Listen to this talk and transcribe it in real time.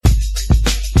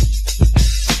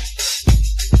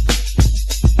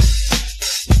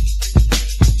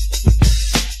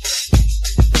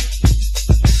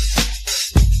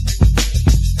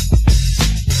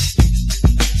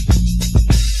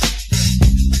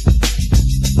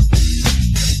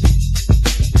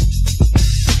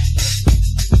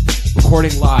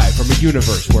recording live from a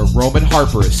universe where Roman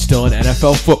Harper is still an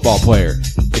NFL football player.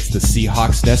 It's the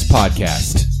Seahawks Nest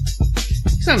Podcast.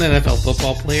 He's not an NFL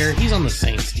football player. He's on the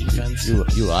Saints defense. You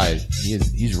lied.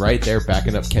 He's right there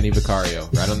backing up Kenny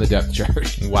Vaccaro, right on the depth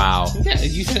chart. Wow. Yeah,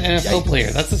 you said NFL player.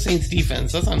 That's the Saints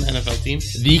defense. That's not an NFL team.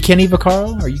 The Kenny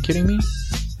Vaccaro? Are you kidding me?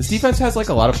 This defense has like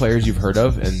a lot of players you've heard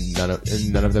of, and none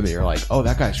of them that you're like, oh,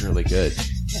 that guy's really good.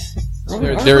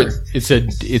 It's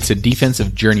a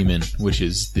defensive journeyman, which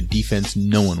is the defense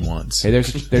no one wants. Hey,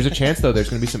 there's a chance though. There's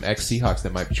going to be some ex-Seahawks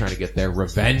that might be trying to get their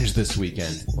revenge this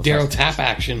weekend. Daryl Tapp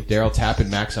action. Daryl Tapp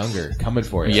and Max Unger coming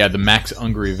for you. Yeah, the Max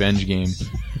Unger revenge game.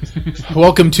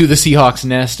 Welcome to the Seahawks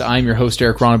Nest. I'm your host,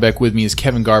 Eric Ronnebeck. With me is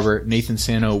Kevin Garber, Nathan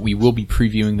Sano. We will be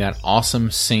previewing that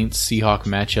awesome Saints-Seahawk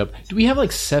matchup. Do we have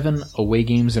like 7 away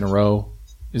games in a row?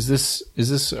 Is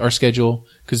this our schedule?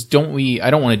 Because I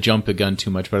don't want to jump the gun too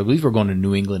much, but I believe we're going to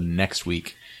New England next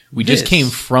week. We just came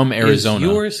from Arizona.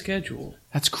 Is your schedule.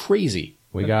 That's crazy.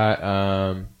 We got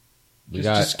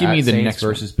just give me the Saints next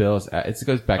versus Bills. It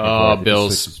goes back and Oh, forth.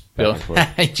 Bills. Back and forth.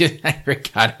 I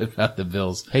forgot about the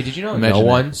Bills. Hey, did you know Imagine no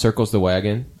one circles the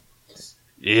wagon?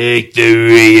 Wait,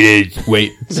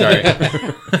 sorry.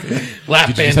 Lap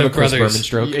Did you just band have a of Chris Berman brothers.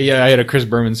 stroke? Yeah, I had a Chris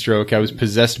Berman stroke. I was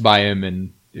possessed by him,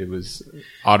 and it was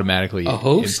automatically A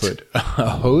host? input. A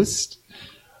host?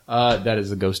 That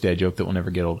is a Ghost Dad joke that will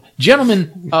never get old.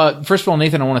 Gentlemen, first of all,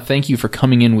 Nathan, I want to thank you for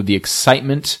coming in with the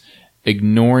excitement,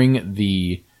 ignoring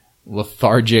the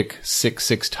lethargic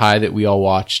 6-6 tie that we all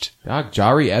watched. Doc,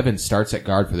 Jari Evans starts at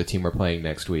guard for the team we're playing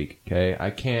next week. Okay, I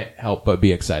can't help but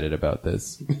be excited about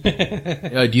this.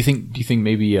 Do you think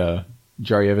maybe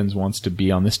Jari Evans wants to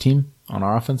be on this team, on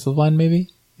our offensive line? Maybe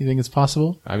you think it's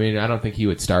possible? I mean, I don't think he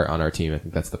would start on our team. I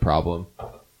think that's the problem.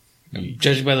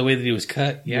 Judging by the way that he was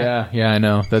cut, yeah. Yeah, I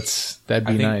know. That'd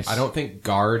be nice. I don't think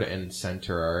guard and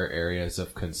center are areas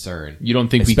of concern. You don't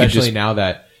think we could especially just now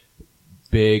that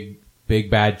big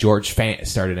bad George Fant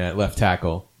started at left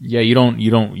tackle. Yeah, you don't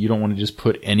want to just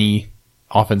put any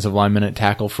offensive lineman at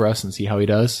tackle for us and see how he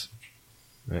does?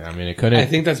 I mean, it couldn't. I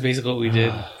think that's basically what we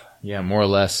did. Yeah, more or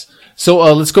less. So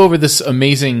let's go over this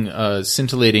amazing,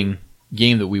 scintillating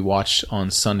game that we watched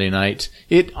on Sunday night.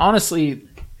 It honestly,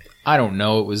 I don't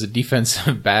know. It was a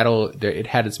defensive battle. It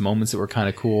had its moments that were kind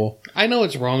of cool. I know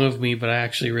it's wrong of me, but I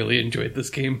actually really enjoyed this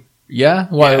game. Yeah?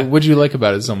 Why? Yeah. What'd you like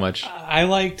about it so much? I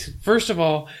liked, first of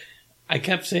all, I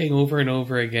kept saying over and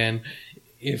over again,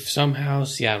 if somehow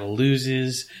Seattle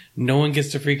loses, no one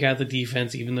gets to freak out the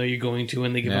defense, even though you're going to,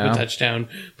 and they give up a touchdown,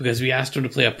 because we asked them to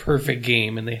play a perfect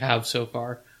game, and they have so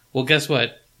far. Well, guess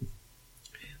what?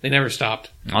 They never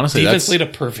stopped. Honestly, defense played a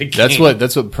perfect game.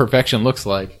 That's what perfection looks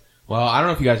like. Well, I don't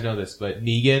know if you guys know this, but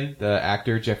Negan, the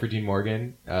actor Jeffrey Dean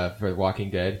Morgan for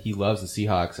Walking Dead, he loves the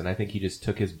Seahawks, and I think he just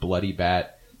took his bloody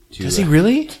bat to... Does he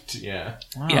really? Yeah.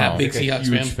 Wow. Yeah, big Like a Seahawks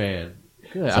huge fan. fan.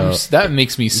 Good. So- That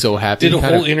makes me so happy. Did a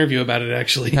kind whole of- interview about it,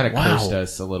 actually. He kind of Wow. cursed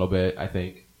us a little bit, I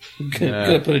think. Could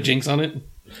have put a jinx on it.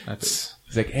 That's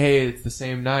He's like, hey, it's the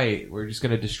same night. We're just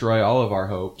going to destroy all of our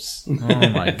hopes. oh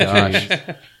my gosh.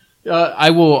 I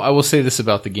will say this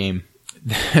about the game.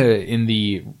 in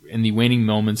the waning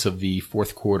moments of the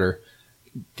fourth quarter,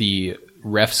 the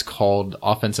refs called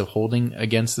offensive holding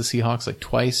against the Seahawks like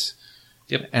twice.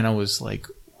 Yep. And I was like,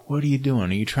 what are you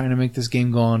doing? Are you trying to make this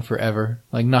game go on forever?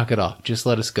 Like, knock it off. Just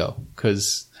let us go.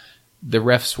 Because the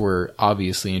refs were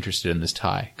obviously interested in this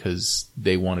tie because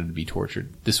they wanted to be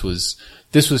tortured. This was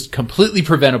completely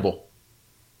preventable.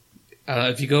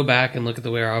 If you go back and look at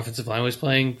the way our offensive line was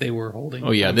playing, they were holding.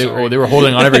 Oh yeah, I'm they sorry. were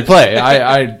holding on every play.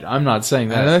 I'm not saying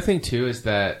that. Another thing too is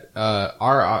that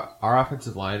our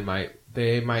offensive line might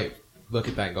look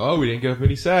at that and go, oh, we didn't give up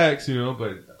any sacks,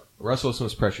 but Russell Wilson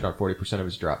was pressured on 40% of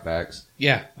his dropbacks.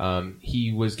 Yeah.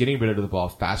 He was getting rid of the ball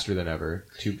faster than ever.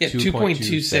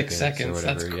 2.26 seconds.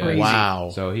 That's crazy.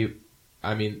 Wow. So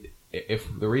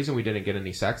if the reason we didn't get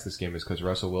any sacks this game is because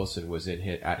Russell Wilson was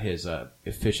at his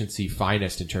efficiency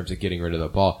finest in terms of getting rid of the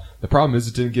ball. The problem is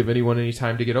it didn't give anyone any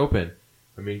time to get open.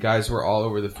 I mean, guys were all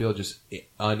over the field just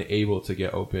unable to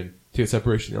get open to get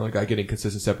separation. The only guy getting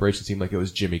consistent separation seemed like it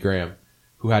was Jimmy Graham,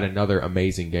 who had another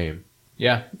amazing game.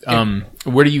 Yeah.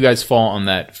 Where do you guys fall on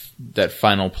that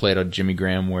final play to Jimmy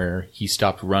Graham where he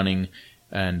stopped running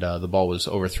and the ball was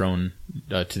overthrown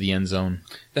to the end zone?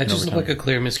 That just looked like a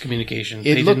clear miscommunication.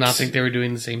 They did not think they were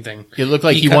doing the same thing. It looked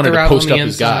like he cut wanted the to route post on up the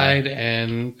his guy. inside,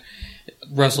 and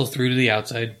Russell threw to the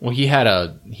outside. Well, he had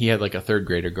like a third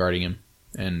grader guarding him,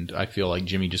 and I feel like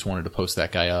Jimmy just wanted to post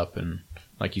that guy up, and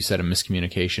like you said, a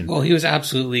miscommunication. Well, he was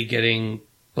absolutely getting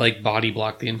body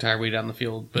blocked the entire way down the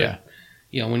field. But yeah.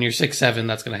 when you're 6'7",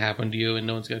 that's going to happen to you, and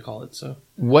no one's going to call it. So,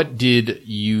 what did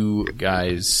you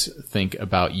guys think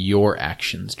about your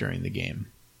actions during the game?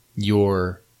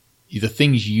 The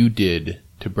things you did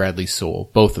to Bradley Soul,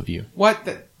 both of you. What?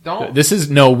 Don't.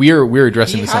 We're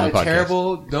addressing this on the podcast. He had a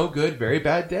terrible, no good, very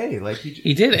bad day. Like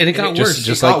he did, and it got worse.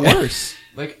 It got worse.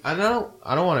 Like I don't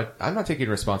want to. I'm not taking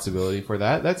responsibility for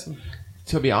that. That's,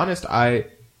 to be honest, I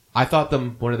thought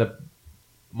one of the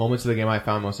moments of the game I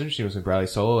found most interesting was when Bradley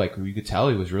Solo, like you could tell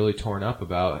he was really torn up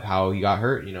about how he got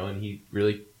hurt, and he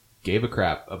really gave a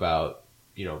crap about,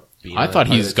 being. I thought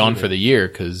he's gone for the year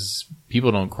because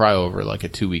people don't cry over like a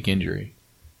 2-week injury.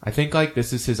 I think like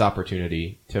this is his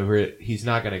opportunity he's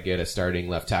not going to get a starting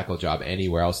left tackle job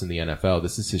anywhere else in the NFL.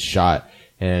 This is his shot.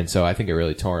 And so I think it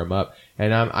really tore him up.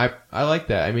 And I like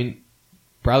that. I mean,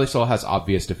 Bradley Solo has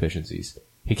obvious deficiencies.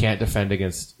 He can't defend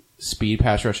against speed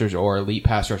pass rushers or elite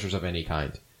pass rushers of any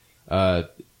kind.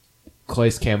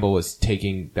 Calais Campbell was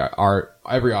taking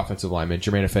every offensive lineman,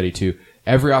 Jermaine Ifedi too,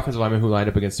 every offensive lineman who lined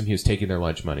up against him, he was taking their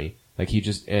lunch money. Like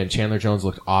and Chandler Jones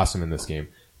looked awesome in this game.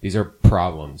 These are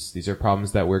problems. These are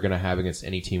problems that we're going to have against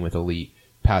any team with elite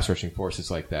pass rushing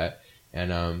forces like that.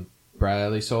 And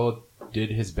Bradley Solo did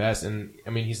his best. And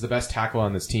I mean, he's the best tackle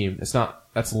on this team. That's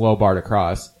a low bar to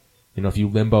cross. If you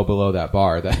limbo below that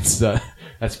bar, that's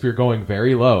you're going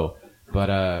very low.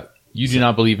 But you do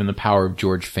not believe in the power of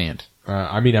George Fant.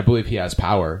 I believe he has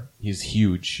power. He's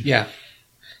huge. Yeah,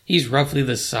 he's roughly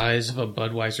the size of a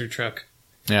Budweiser truck.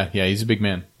 Yeah, he's a big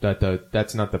man.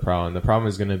 That's not the problem. The problem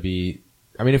is going to be.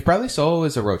 I mean, if Bradley Solo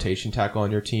is a rotation tackle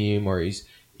on your team, or he's,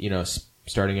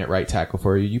 starting at right tackle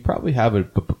for you, you probably have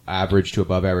an average to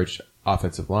above average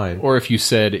offensive line. Or if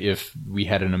we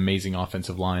had an amazing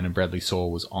offensive line and Bradley Solo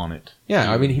was on it.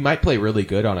 Yeah, I mean, he might play really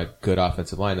good on a good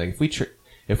offensive line. Like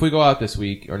if we go out this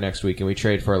week or next week and we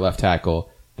trade for a left tackle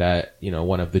that,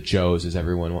 one of the Joes, as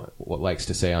everyone likes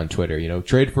to say on Twitter,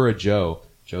 trade for a Joe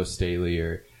Staley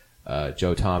or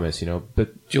Joe Thomas,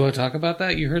 but do you want to talk about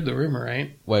that? You heard the rumor,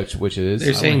 right? Which is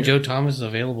they're saying Joe Thomas is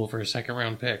available for a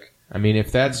 2nd-round pick. I mean,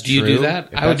 if that's true, you do that?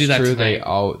 I would do that true,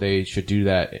 tonight. They should do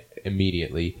that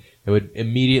immediately. It would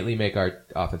immediately make our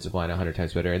offensive line 100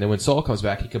 times better. And then when Solo comes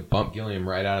back, he could bump Gilliam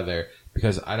right out of there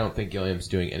because I don't think Gilliam's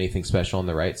doing anything special on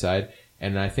the right side,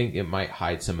 and I think it might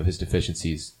hide some of his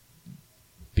deficiencies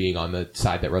being on the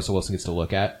side that Russell Wilson gets to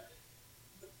look at.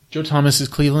 Joe Thomas is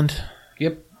Cleveland.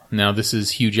 Yep. Now, this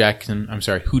is Hugh Jackson.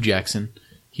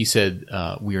 He said,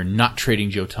 we are not trading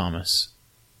Joe Thomas.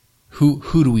 Who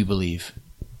do we believe?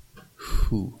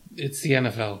 Who? It's the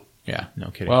NFL. Yeah,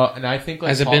 no kidding. Well, and I think...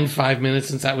 Has it been 5 minutes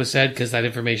since that was said? Because that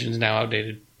information is now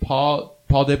outdated. Paul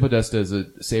DePodesta is a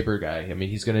Sabre guy. I mean,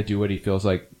 he's going to do what he feels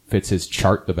like fits his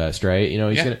chart the best, right?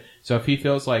 So if he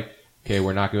feels like, okay,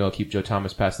 we're not going to be able to keep Joe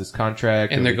Thomas past this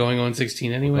contract. And they're going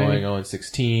 0-16 anyway. Going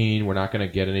 0-16. We're not going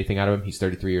to get anything out of him. He's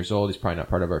 33 years old. He's probably not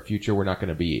part of our future. We're not going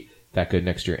to be that good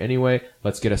next year anyway.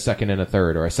 Let's get a second and a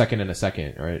third, or a second and a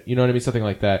second, or you know what I mean? Something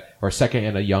like that. Or a second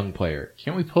and a young player.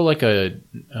 Can't we pull like a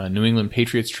New England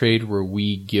Patriots trade where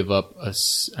we give up an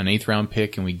 8th round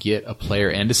pick and we get a player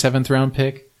and a 7th round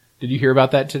pick? Did you hear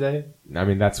about that today? I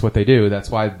mean, that's what they do. That's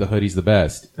why the hoodie's the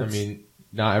best. I mean,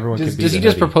 not everyone can be Does he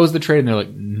just propose the trade and they're like,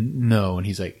 no, and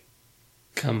he's like,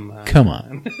 come on. Come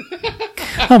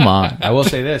on. I will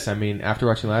say this. I mean, after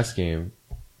watching last game,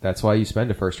 that's why you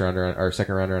spend a 1st rounder or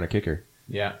 2nd rounder on a kicker.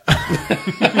 Yeah.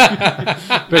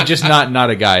 But just not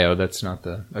Aguayo. That's not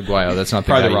the Aguayo. That's not the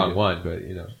probably guy the wrong one, but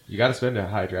you got to spend a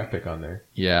high draft pick on there.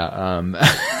 Yeah.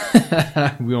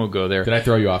 We won't go there. Did I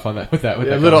throw you off on that with that?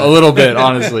 A little bit,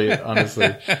 honestly.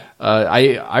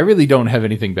 I really don't have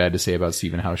anything bad to say about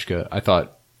Steven Hauschka. I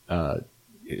thought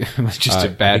it was just a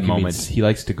bad moment. He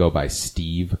likes to go by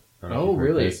Steve. Oh,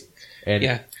 really? And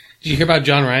yeah. Did you hear about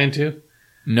John Ryan too?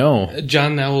 No.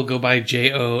 John now will go by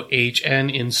John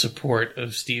in support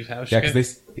of Steve Hauschka. Yeah,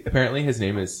 because apparently his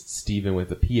name is Steven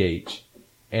with a PH,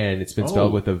 and it's been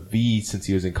spelled with a V since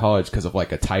he was in college because of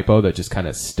like a typo that just kind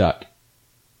of stuck.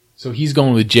 So he's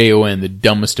going with Jon, the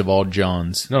dumbest of all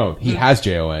Johns. No, he has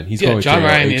Jon. He's going with John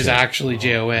Ryan Jon. is actually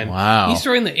Jon. Wow. He's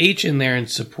throwing the H in there in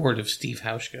support of Steve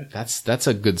Hauschka. That's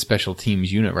a good special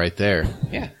teams unit right there.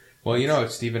 Yeah. Well,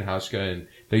 it's Steven Hauschka and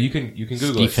you can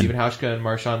Google it. Steven Hauschka and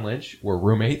Marshawn Lynch were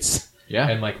roommates. Yeah.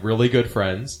 And like really good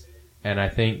friends. And I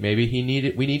think maybe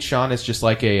we need Sean as just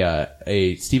like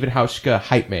a Steven Hauschka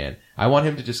hype man. I want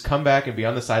him to just come back and be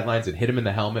on the sidelines and hit him in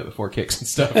the helmet before kicks and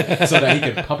stuff so that he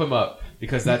can pump him up,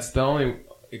 because that's the only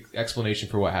explanation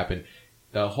for what happened.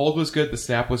 The hold was good, the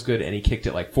snap was good, and he kicked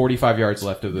it like 45 yards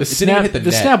left of the snap.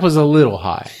 The snap was a little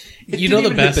high. You know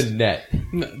the best hit the net.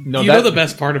 No, know the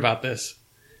best part about this?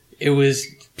 It was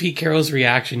Pete Carroll's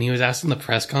reaction. He was asked in the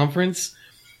press conference.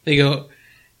 They go,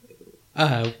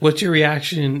 What's your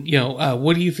reaction?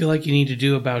 What do you feel like you need to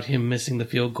do about him missing the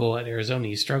field goal at Arizona?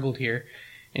 He struggled here.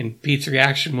 And Pete's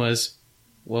reaction was,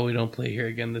 well, we don't play here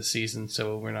again this season,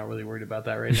 so we're not really worried about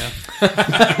that right now.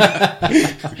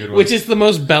 That's a good one. Which is the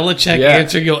most Belichick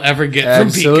answer you'll ever get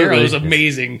from Pete Carroll. It was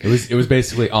amazing. It was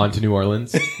basically on to New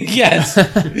Orleans. Yes.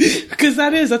 Because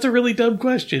that's a really dumb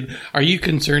question. Are you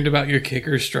concerned about your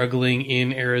kicker struggling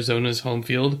in Arizona's home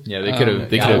field? Yeah, they could have.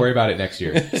 Don't worry about it next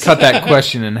year. Cut that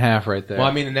question in half right there. Well,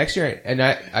 I mean, the next year, and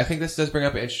I think this does bring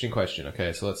up an interesting question.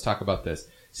 Okay, so let's talk about this.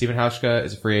 Stephen Hauschka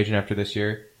is a free agent after this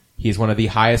year. He's one of the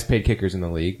highest paid kickers in the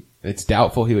league. It's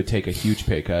doubtful he would take a huge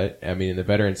pay cut. I mean, the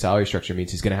veteran salary structure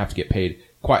means he's going to have to get paid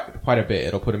quite a bit.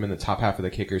 It'll put him in the top half of the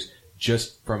kickers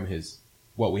just from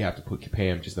what we have to pay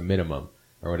him, just the minimum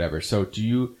or whatever. So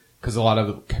because a lot of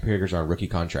the kickers are on rookie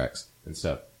contracts and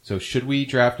stuff. So should we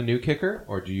draft a new kicker,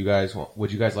 or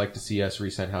would you guys like to see us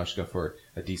re-sign Hauschka for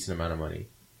a decent amount of money?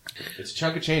 It's a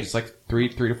chunk of change. It's like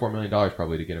 $3 to $4 million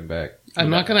probably to get him back. I'm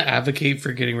not going to advocate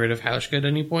for getting rid of Hauschka at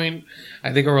any point.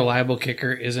 I think a reliable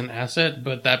kicker is an asset,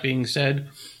 but that being said,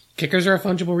 kickers are a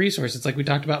fungible resource. It's like we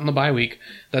talked about in the bye week.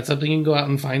 That's something you can go out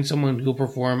and find someone who'll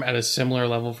perform at a similar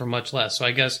level for much less. So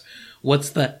I guess what's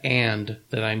the and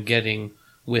that I'm getting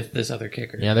with this other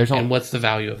kicker? Yeah, and what's the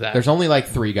value of that? There's only like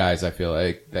 3 guys I feel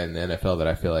like in the NFL that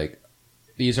I feel like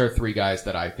these are 3 guys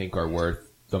that I think are worth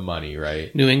the money,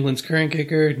 right? New England's current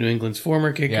kicker, New England's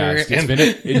former kicker.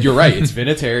 Yeah, you're right. It's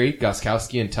Vinatieri,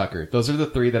 Gostkowski, and Tucker. Those are the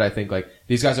 3 that I think like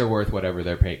these guys are worth whatever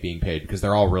they're being paid because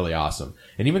they're all really awesome.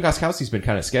 And even Gostkowski's been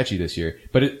kind of sketchy this year.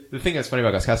 But the thing that's funny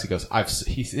about Gostkowski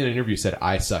he's in an interview said,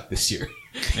 "I suck this year."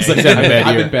 He's like,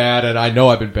 I've been bad, and I know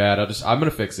I've been bad. I'm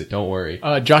gonna fix it. Don't worry.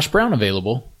 Josh Brown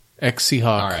available.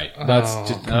 Ex-Seahawk. All right. That's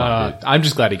just, come on, dude. I'm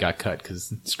just glad he got cut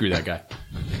because screw that guy.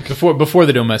 Before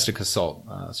the domestic assault,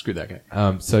 screw that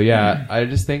guy. So yeah, I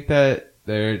just think that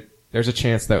there's a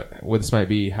chance that this might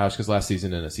be Hauschka's last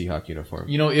season in a Seahawk uniform.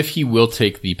 If he will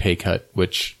take the pay cut,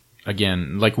 which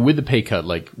again, like with the pay cut,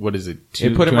 like what is it?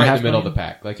 It put him right in the middle of the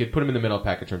pack. Like it put him in the middle of the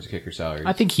pack in terms of kicker salary.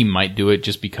 I think he might do it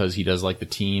just because he does like the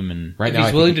team and right if now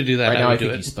he's willing to do that. Right now, I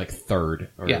think do he's like 3rd.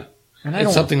 Yeah. And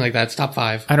it's something like that. It's top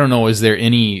 5. I don't know. Is there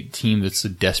any team that's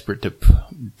desperate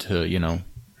to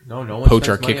no one poach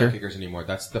our spends money kicker? on kickers anymore.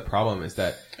 That's the problem. Is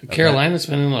that Carolina's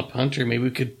spending on a punter? Maybe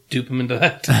we could dupe him into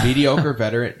that.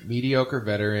 mediocre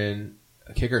veteran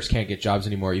kickers can't get jobs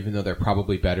anymore, even though they're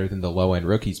probably better than the low end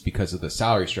rookies because of the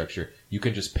salary structure. You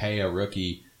can just pay a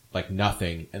rookie like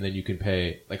nothing, and then you can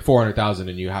pay like $400,000,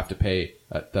 and you have to pay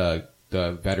the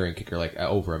veteran kicker like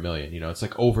over $1 million. It's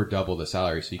like over double the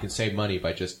salary, so you can save money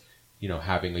by just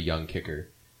having a young kicker.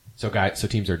 So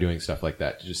teams are doing stuff like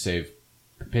that to just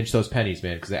pinch those pennies,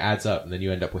 man, because it adds up, and then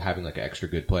you end up with having like an extra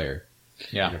good player.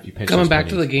 Yeah. If you pinch Coming those back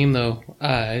pennies. to the game though,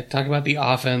 talk about the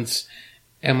offense.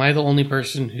 Am I the only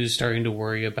person who's starting to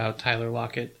worry about Tyler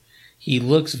Lockett? He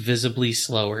looks visibly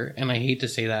slower, and I hate to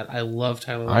say that. I love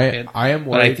Tyler Lockett. I am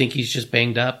worried. But I think he's just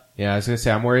banged up. Yeah, I was gonna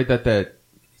say I'm worried that the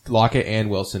Lockett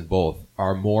and Wilson both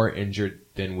are more injured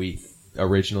than we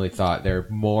originally thought. They're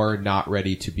more not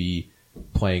ready to be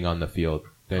playing on the field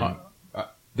than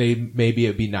maybe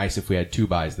it'd be nice if we had 2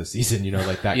 buys this season,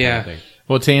 like that kind of thing.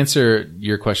 Well, to answer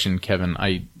your question, Kevin,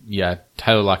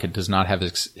 Tyler Lockett does not have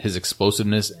his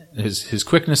explosiveness, his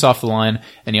quickness off the line,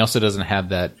 and he also doesn't have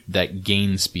that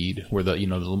gain speed where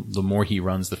the more he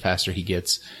runs, the faster he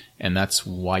gets, and that's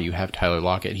why you have Tyler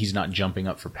Lockett. He's not jumping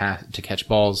up to catch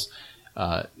balls.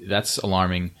 That's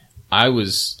alarming.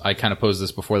 I kind of posed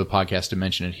this before the podcast to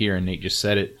mention it here, and Nate just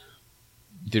said it.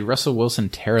 Did Russell Wilson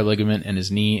tear a ligament in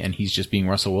his knee and he's just being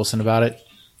Russell Wilson about it?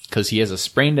 Because he has a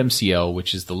sprained MCL,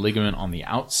 which is the ligament on the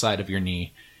outside of your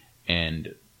knee,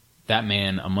 and that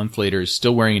man, a month later, is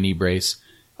still wearing a knee brace.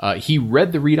 He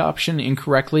read the read option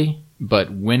incorrectly,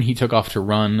 but when he took off to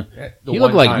run, he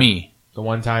looked like me. The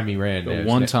one time he ran. The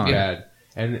one time. Bad.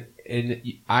 And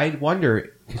I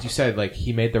wonder, because you said like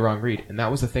he made the wrong read, and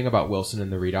that was the thing about Wilson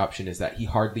and the read option is that he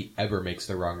hardly ever makes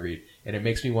the wrong read. And it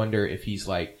makes me wonder if he's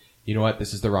like, you know what,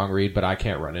 this is the wrong read, but I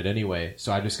can't run it anyway,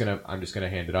 so I'm just gonna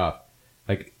hand it off.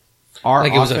 Like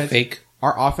it was a fake.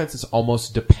 Our offense is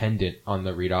almost dependent on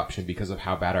the read option because of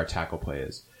how bad our tackle play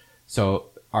is.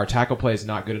 So our tackle play is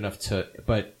not good enough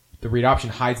but the read option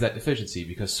hides that deficiency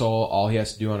because all he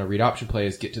has to do on a read option play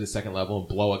is get to the second level and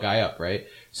blow a guy up, right?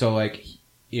 So like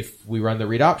if we run the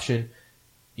read option,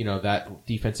 that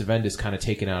defensive end is kind of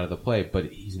taken out of the play, but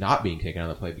he's not being taken out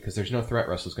of the play because there's no threat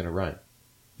Russell's going to run.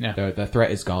 Yeah. The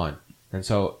threat is gone. And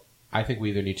so I think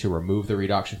we either need to remove the read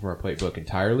option from our playbook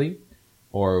entirely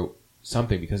or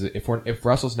something, because if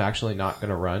Russell's actually not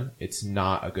going to run, it's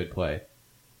not a good play.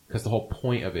 Because the whole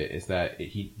point of it is that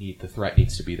the threat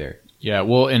needs to be there. Yeah,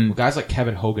 well, and Guys like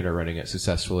Kevin Hogan are running it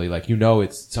successfully. Like, you know,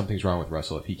 something's wrong with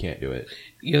Russell if he can't do it.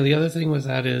 You know, the other thing with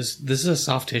that is this is a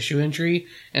soft tissue injury,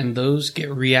 and those get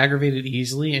re-aggravated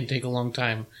easily and take a long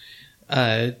time.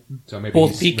 So maybe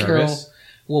Both he's Pete nervous.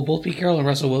 Carroll and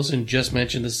Russell Wilson just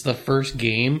mentioned this is the first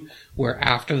game where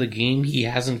after the game he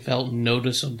hasn't felt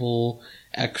noticeable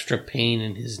extra pain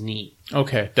in his knee.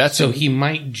 okay, So he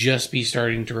might just be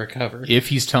starting to recover. if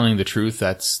he's telling the truth,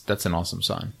 that's an awesome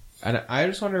sign. And I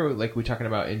just wonder, like, we're talking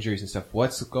about injuries and stuff,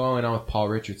 what's going on with Paul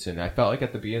Richardson? I felt like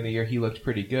at the beginning of the year he looked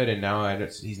pretty good, and now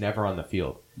he's never on the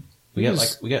field. We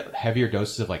get heavier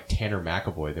doses of, like, Tanner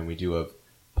McAvoy than we do of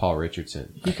Paul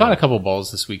Richardson. He caught a couple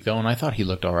balls this week, though, and I thought he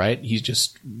looked all right. He's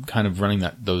just kind of running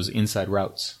those inside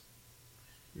routes.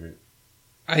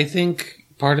 I think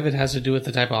part of it has to do with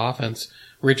the type of offense.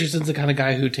 Richardson's the kind of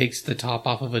guy who takes the top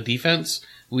off of a defense.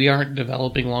 We aren't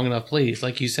developing long enough plays.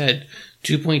 Like you said,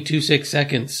 2.26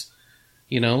 seconds.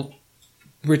 You know,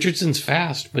 Richardson's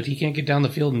fast, but he can't get down the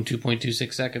field in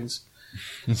 2.26 seconds.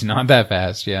 He's not that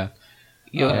fast, yeah.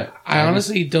 You know, I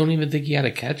honestly don't even think he had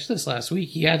a catch this last week.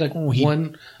 He had a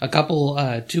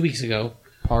couple 2 weeks ago.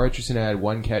 Paul Richardson had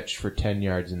one catch for 10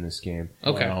 yards in this game.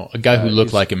 Okay. Wow. A guy who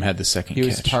looked like him had the second He catch.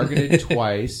 was targeted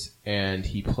twice, and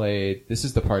he played... This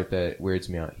is the part that weirds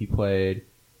me out. He played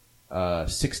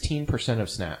 16% of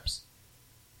snaps,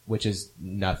 which is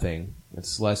nothing.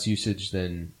 It's less usage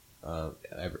than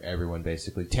everyone,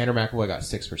 basically. Tanner McAvoy got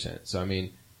 6%. So, I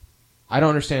mean, I don't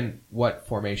understand what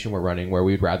formation we're running where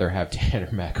we'd rather have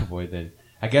Tanner McAvoy than...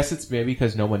 I guess it's maybe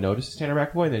because no one notices Tanner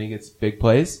McAvoy, and then he gets big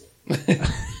plays.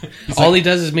 All he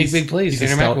does is make big plays. He's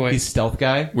Tanner McAvoy. He's stealth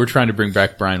guy. We're trying to bring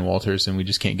back Brian Walters, and we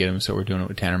just can't get him, so we're doing it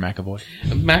with Tanner McAvoy.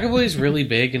 McAvoy is really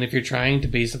big, and if you're trying to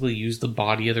basically use the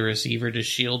body of the receiver to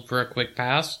shield for a quick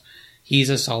pass, he's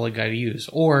a solid guy to use.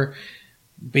 Or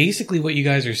basically what you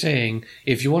guys are saying,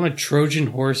 if you want to Trojan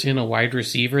horse in a wide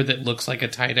receiver that looks like a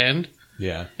tight end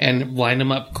Yeah. and line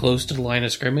him up close to the line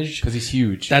of scrimmage, Because he's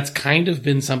huge. that's kind of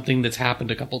been something that's happened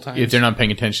a couple times. If they're not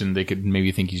paying attention, they could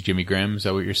maybe think he's Jimmy Graham. Is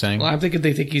that what you're saying? Well, I'm thinking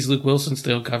they think he's Luke Wilson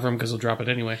still, cover him because he'll drop it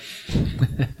anyway.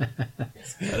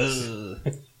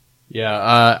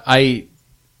 Yeah, I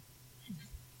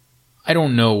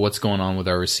don't know what's going on with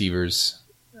our receivers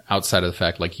outside of the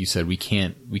fact, like you said, we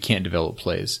can't develop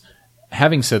plays.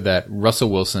 Having said that, Russell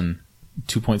Wilson,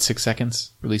 2.6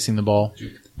 seconds releasing the ball.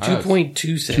 2.26.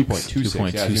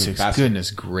 2.26. Yeah, he's even faster.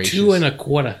 Goodness gracious. 2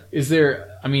 1/4. Is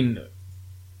there, I mean,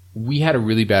 we had a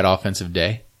really bad offensive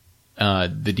day.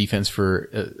 The defense for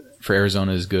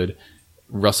Arizona is good.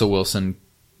 Russell Wilson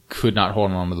could not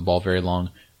hold on to the ball very long.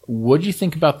 What do you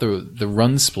think about the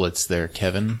run splits there,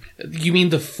 Kevin? You mean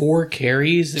the 4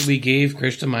 carries that we gave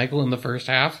Christian Michael in the first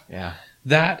half? Yeah.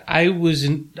 That I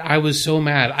was so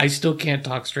mad. I still can't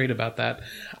talk straight about that.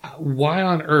 Why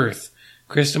on earth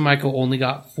Christian Michael only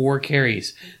got 4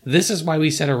 carries? This is why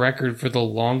we set a record for the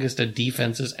longest a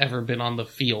defense has ever been on the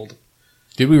field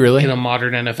Did we really? in a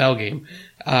modern NFL game.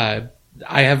 I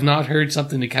have not heard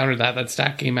something to counter that. That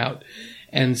stat came out.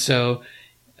 And so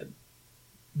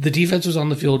the defense was on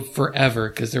the field forever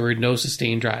because there were no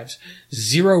sustained drives.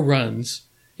 0 runs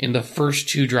in the first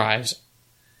 2 drives.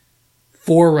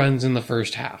 4 runs in the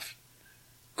first half.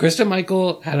 Krista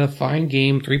Michael had a fine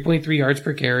game, 3.3 yards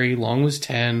per carry, long was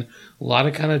 10, a lot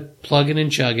of kind of plugging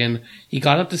and chugging. He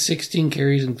got up to 16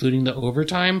 carries, including the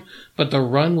overtime, but the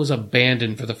run was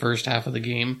abandoned for the first half of the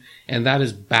game, and that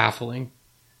is baffling.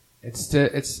 I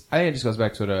think it just goes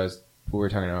back to what we were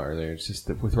talking about earlier. It's just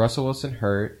that with Russell Wilson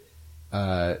hurt,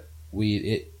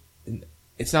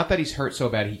 it's not that he's hurt so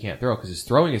bad he can't throw, because his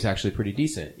throwing is actually pretty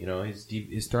decent. You know,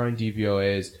 his throwing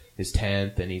DVOA is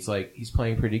 10th, and he's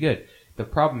playing pretty good. The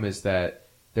problem is that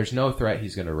there's no threat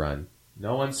he's going to run.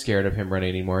 No one's scared of him running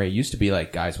anymore. It used to be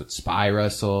like guys would spy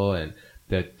Russell, and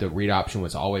the read option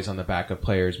was always on the back of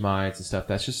players' minds and stuff.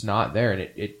 That's just not there, and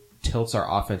it tilts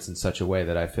our offense in such a way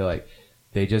that I feel like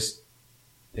they just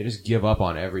give up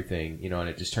on everything, you know, and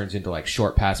it just turns into like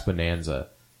short pass bonanza.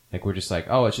 Like we're just like,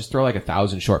 oh, let's just throw like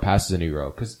 1,000 short passes in a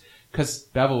row, because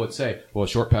Bevel would say, well, a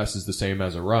short pass is the same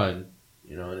as a run.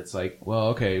 You know, and it's like, well,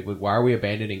 okay, but why are we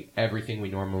abandoning everything we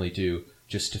normally do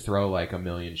just to throw like 1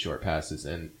 million short passes?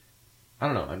 And I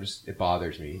don't know, it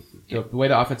bothers me. The way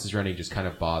the offense is running just kind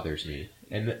of bothers me.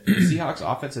 And the Seahawks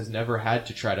offense has never had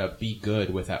to try to be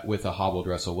good with a hobbled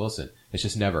Russell Wilson. It's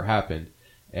just never happened.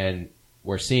 And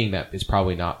we're seeing that it's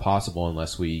probably not possible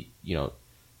unless we, you know,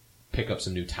 pick up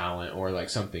some new talent or like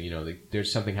something, you know,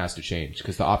 there's something has to change,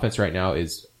 because the offense right now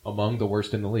is among the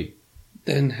worst in the league.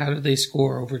 Then how did they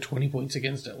score over 20 points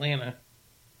against Atlanta?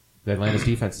 The Atlanta's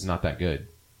defense is not that good.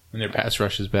 And their pass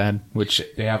rush is bad, which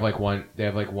They have like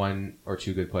one or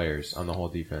two good players on the whole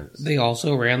defense. They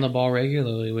also ran the ball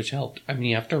regularly, which helped. I mean,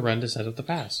 you have to run to set up the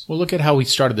pass. well, look at how we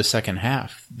started the second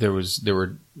half. There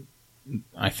were,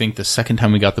 I think the second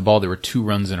time we got the ball, there were 2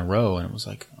 runs in a row, and it was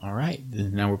like, all right,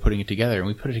 now we're putting it together. And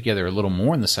we put it together a little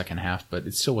more in the second half, but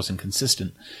it still wasn't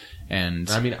consistent. And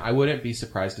I mean, I wouldn't be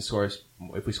surprised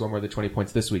if we score more than 20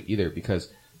 points this week either,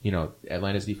 because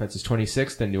Atlanta's defense is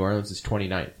 26th and New Orleans is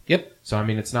 29th. Yep. So I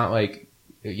mean, it's not like,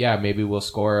 yeah, maybe we'll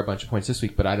score a bunch of points this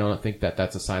week, but I don't think that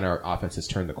that's a sign our offense has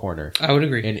turned the corner I would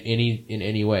agree. in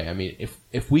any way. I mean,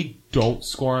 if we don't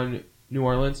score on New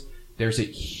Orleans, there's a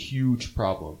huge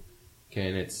problem. Okay,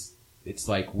 and it's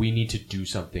like we need to do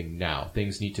something now.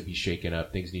 Things need to be shaken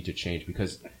up. Things need to change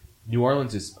because New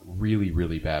Orleans is really,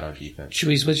 really bad on defense. Should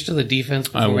we switch to the defense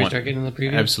before we start getting the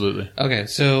preview? absolutely. Okay,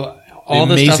 so all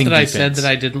the stuff amazing that I defense. said that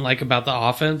I didn't like about the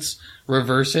offense,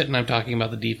 reverse it, and I'm talking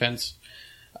about the defense.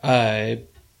 Averill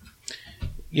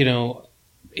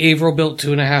built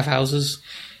 2.5 houses.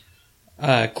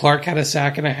 Clark had a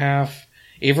sack and a half.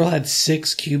 Averill had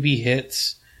 6 QB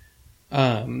hits.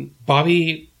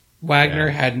 Bobby Wagner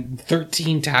had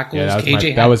 13 tackles.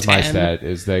 Yeah, that was my stat.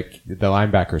 Is like the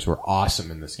linebackers were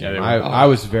awesome in this game. Yeah, I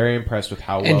was very impressed with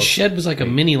how well. And Shed was like a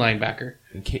mini linebacker.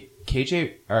 And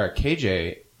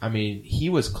KJ, I mean, he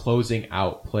was closing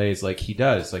out plays like he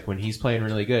does. Like when he's playing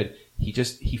really good, he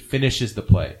finishes the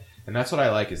play, and that's what I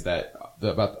like. Is that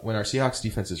about when our Seahawks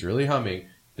defense is really humming,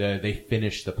 they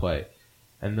finish the play.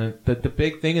 And the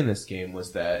big thing in this game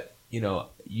was that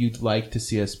you'd like to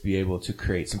see us be able to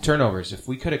create some turnovers. If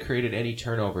we could have created any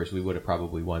turnovers, we would have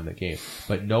probably won the game.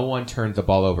 But no one turned the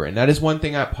ball over, and that is one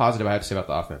thing positive I have to say about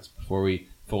the offense before we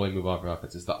fully move on from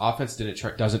offense. Is the offense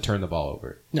doesn't turn the ball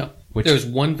over. No, there was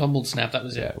one fumbled snap. That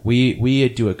was it. Yeah, we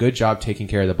do a good job taking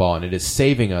care of the ball, and it is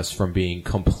saving us from being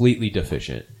completely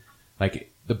deficient. Like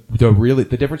the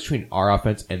difference between our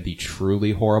offense and the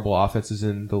truly horrible offenses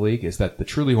in the league is that the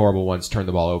truly horrible ones turn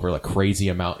the ball over a crazy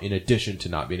amount in addition to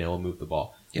not being able to move the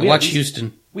ball. Yeah, watch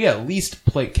Houston. We at least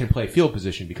can play field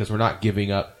position because we're not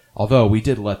giving up. Although we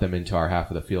did let them into our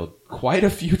half of the field quite a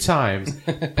few times,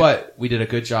 but we did a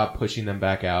good job pushing them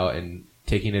back out and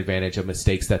taking advantage of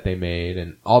mistakes that they made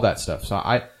and all that stuff. So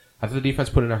I thought the defense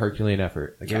put in a Herculean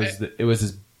effort. Like it was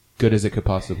as good as it could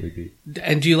possibly be.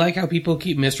 And do you like how people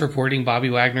keep misreporting Bobby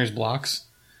Wagner's blocks?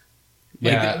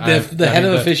 Yeah, the head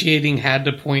of officiating had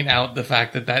to point out the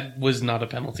fact that was not a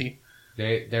penalty.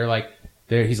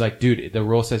 He's like, dude, the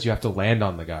rule says you have to land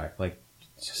on the guy. Like,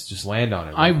 just land on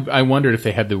him. I wondered if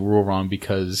they had the rule wrong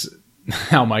because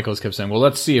Al Michaels kept saying, well,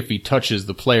 let's see if he touches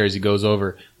the player as he goes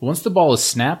over. Once the ball is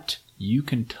snapped, you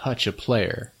can touch a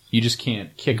player. You just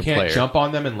can't kick a player. You can't jump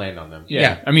on them and land on them.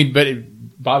 Yeah. I mean, but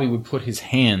Bobby would put his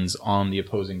hands on the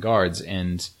opposing guards,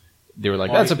 and they were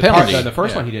like, that's a penalty. The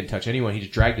first one, he didn't touch anyone. He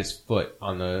just dragged his foot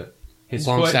on his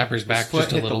long foot, snapper's back. His foot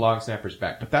just a hit little. the long snapper's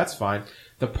back. But that's fine.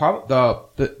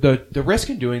 The risk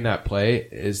in doing that play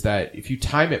is that if you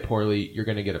time it poorly, you're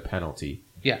going to get a penalty.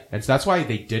 Yeah. And so that's why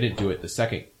they didn't do it the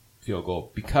second field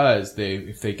goal, because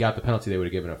if they got the penalty, they would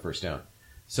have given up first down.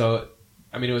 So,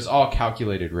 I mean, it was all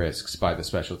calculated risks by the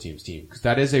special teams team, because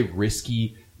that is a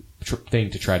risky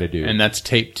thing to try to do. And that's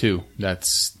tape too.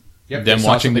 That's them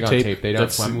watching the tape. They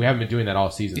don't. We haven't been doing that all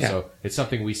season, so it's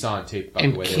something we saw on tape about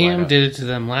and the way they Cam line up. did it to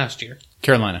them last year.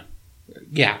 Carolina.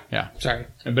 Yeah. Sorry,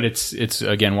 but it's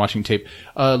again watching tape.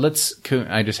 I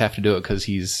just have to do it because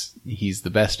he's the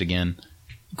best again.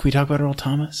 Can we talk about Earl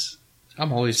Thomas?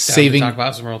 I'm always down to talk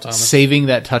about some Earl Thomas. Saving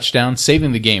that touchdown,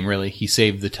 saving the game. Really, he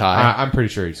saved the tie. I'm pretty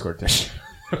sure he scored a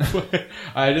touchdown.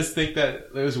 I just think that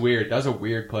it was weird. That was a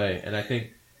weird play, and I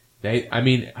think I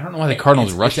don't know why the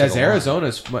Cardinals rushed it. As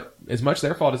Arizona's as much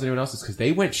their fault as anyone else's, because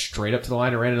they went straight up to the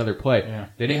line and ran another play. Yeah.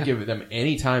 They didn't give them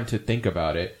any time to think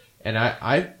about it. And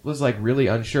I was like really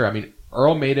unsure. I mean,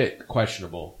 Earl made it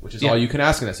questionable, which is all you can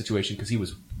ask in that situation because he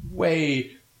was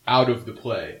way out of the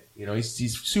play.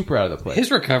 He's super out of the play.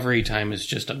 His recovery time is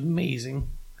just amazing.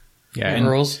 Yeah, and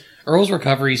Earl's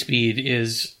recovery speed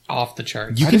is off the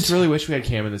charts. I just really wish we had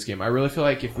Cam in this game. I really feel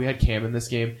like if we had Cam in this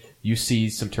game, you see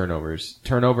some turnovers.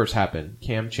 Turnovers happen.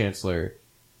 Cam Chancellor,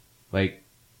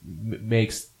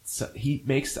 makes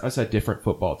us a different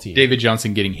football team. David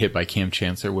Johnson getting hit by Cam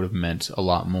Chancellor would have meant a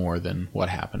lot more than what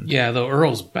happened. Yeah, though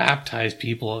Earl's baptized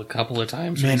people a couple of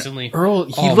times recently. Earl,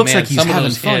 he looks like he's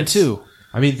having fun too.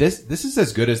 I mean, this is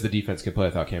as good as the defense can play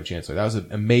without Cam Chancellor. That was an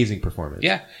amazing performance.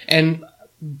 Yeah, and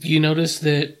you notice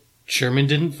that Sherman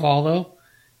didn't fall though,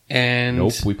 and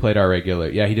nope, we played our regular.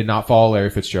 Yeah, he did not follow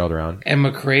Larry Fitzgerald around, and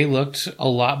McCray looked a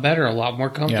lot better, a lot more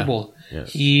comfortable.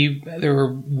 Yes. There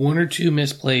were one or two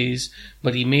misplays,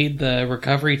 but he made the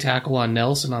recovery tackle on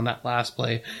Nelson on that last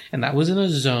play, and that was in a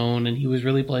zone, and he was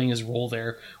really playing his role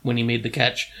there when he made the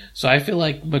catch. So I feel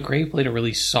like McRae played a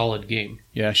really solid game.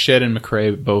 Yeah, Shed and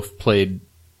McRae both played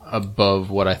above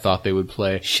what I thought they would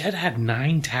play. Shed had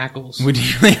 9 tackles. Would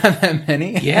you really have that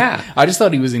many? Yeah. I just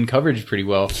thought he was in coverage pretty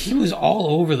well. He was all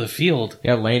over the field.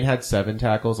 Yeah, Lane had 7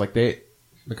 tackles. McRae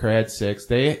had 6.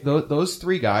 Those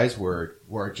 3 guys were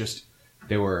just,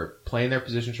 they were playing their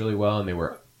positions really well, and they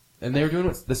were doing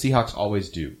what the Seahawks always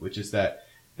do, which is that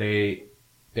they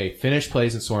finish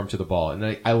plays and swarm to the ball.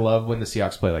 And I love when the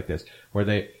Seahawks play like this, where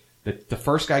the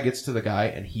first guy gets to the guy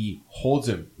and he holds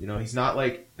him. You know, he's not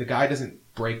like, the guy doesn't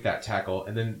break that tackle,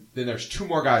 and then there's 2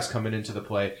 more guys coming into the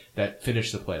play that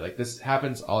finish the play. Like, this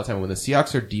happens all the time. When the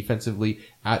Seahawks are defensively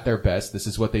at their best, this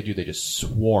is what they do. They just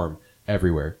swarm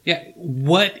everywhere. Yeah.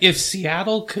 What if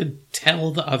Seattle could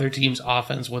tell the other team's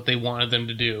offense what they wanted them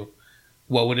to do?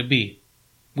 What would it be?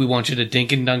 We want you to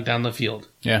dink and dunk down the field.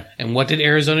 Yeah. And what did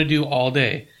Arizona do all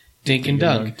day? Dink and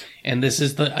dunk. And this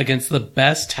is against the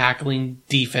best tackling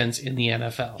defense in the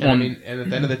NFL. And and at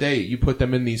the end of the day, you put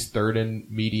them in these 3rd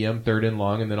and medium, 3rd and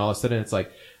long, and then all of a sudden it's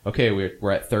like, okay,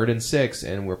 we're at 3rd and 6,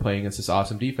 and we're playing against this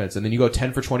awesome defense. And then you go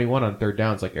 10 for 21 on 3rd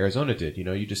downs like Arizona did. You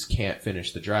know, you just can't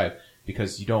finish the drive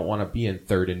because you don't want to be in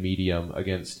 3rd and medium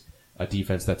against a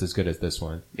defense that's as good as this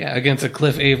one. Yeah, against a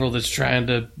Cliff Averill that's trying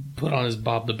to put on his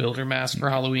Bob the Builder mask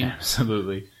for Halloween.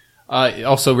 Absolutely.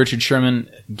 Also, Richard Sherman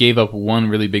gave up one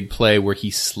really big play where he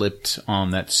slipped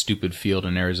on that stupid field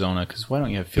in Arizona. Because why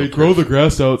don't you have field? They grow the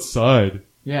grass outside.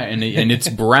 Yeah, and it's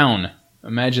brown.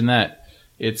 Imagine that.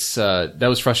 It's that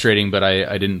was frustrating, but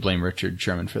I didn't blame Richard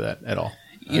Sherman for that at all.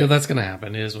 You know, that's going to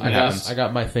happen. It is what happens. I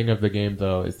got my thing of the game,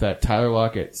 though, is that Tyler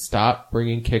Lockett, stop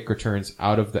bringing kick returns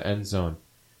out of the end zone.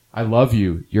 I love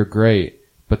you. You're great.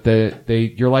 But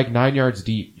you're like 9 yards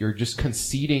deep. You're just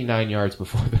conceding 9 yards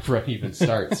before the run even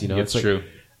starts. You know, It's like, true.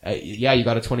 Yeah, you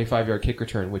got a 25-yard kick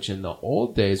return, which in the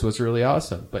old days was really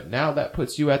awesome. But now that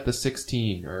puts you at the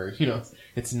 16, or, you know,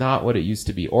 it's not what it used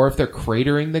to be. Or if they're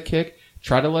cratering the kick,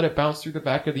 try to let it bounce through the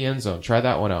back of the end zone. Try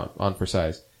that one out on for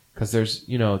size. Because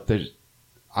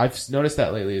I've noticed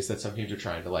that lately, is that some teams are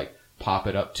trying to like pop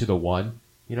it up to the 1.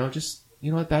 You know, just,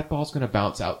 you know what, that ball's going to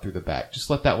bounce out through the back. Just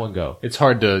let that one go. It's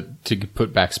hard to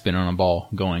put backspin on a ball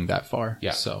going that far.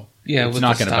 Yeah. So yeah, it's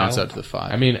not going to bounce out to the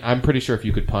 5. I mean, I'm pretty sure if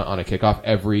you could punt on a kickoff,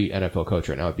 every NFL coach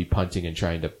right now would be punting and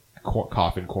trying to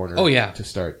coffin corner. Oh, yeah. To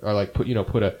start, or like put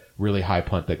a really high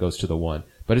punt that goes to the 1.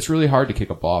 But it's really hard to kick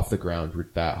a ball off the ground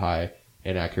that high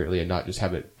and accurately and not just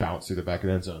have it bounce through the back of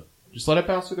the end zone. Just let it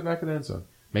bounce through the back of the end zone.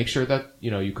 Make sure that,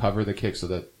 you know, you cover the kick so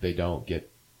that they don't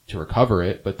get to recover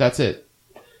it, but that's it.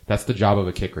 That's the job of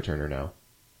a kick returner now.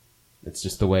 It's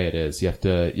just the way it is. You have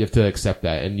to accept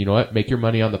that. And you know what? Make your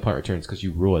money on the punt returns because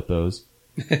you rule at those.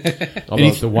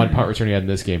 Although the one punt return he had in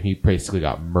this game, he basically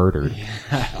got murdered.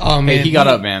 Oh man, he got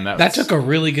up, man. That took a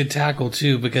really good tackle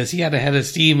too, because he had a head of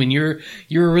steam, and you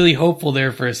were really hopeful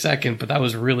there for a second, but that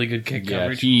was really good kick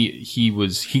coverage.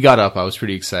 He got up. I was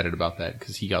pretty excited about that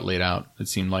because he got laid out. It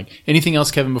seemed like. Anything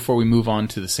else, Kevin? Before we move on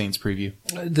to the Saints preview,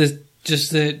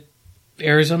 just that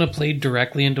Arizona played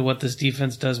directly into what this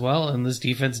defense does well, and this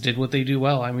defense did what they do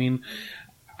well. I mean,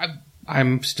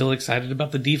 I'm still excited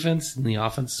about the defense, and the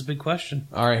offense is a big question.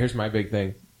 All right, here's my big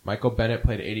thing. Michael Bennett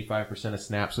played 85% of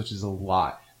snaps, which is a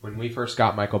lot. When we first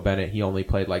got Michael Bennett, he only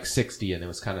played like 60, and it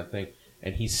was kind of thing.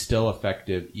 And he's still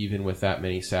effective, even with that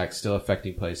many sacks, still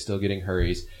affecting plays, still getting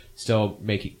hurries, still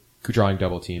drawing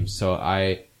double teams. So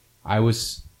I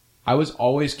was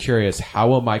always curious, how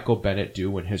will Michael Bennett do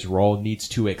when his role needs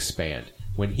to expand?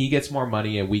 When he gets more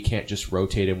money and we can't just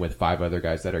rotate him with 5 other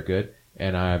guys that are good.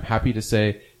 And I'm happy to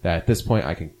say that at this point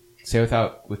I can say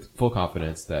with full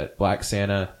confidence that Black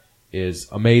Santa is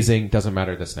amazing, doesn't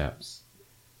matter the snaps.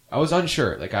 I was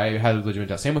unsure. Like, I had a legitimate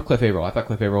doubt. Same with Cliff Averill. I thought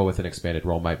Cliff Averill with an expanded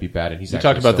role might be bad, and he's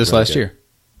actually talked about this really last good. year.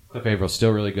 Cliff Averill's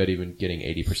still really good, even getting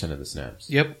 80% of the snaps.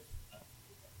 Yep.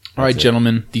 All right,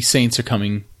 gentlemen, the Saints are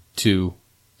coming to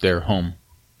their home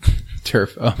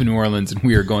turf up in New Orleans, and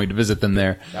we are going to visit them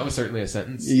there. That was certainly a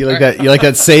sentence. You like that? You like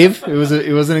that save?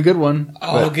 It wasn't a good one.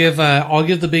 I'll give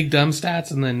the big dumb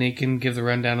stats, and then Nate can give the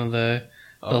rundown of the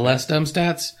less dumb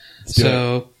stats.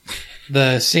 So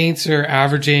the Saints are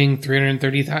averaging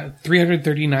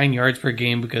 339 yards per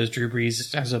game because Drew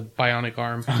Brees has a bionic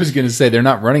arm. I was going to say they're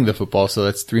not running the football, so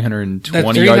that's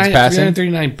 320 yards passing.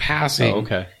 339 passing. Oh,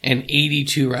 okay. And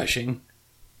 82 rushing.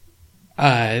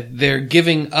 They're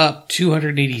giving up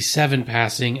 287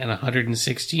 passing and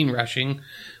 116 rushing,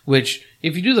 which,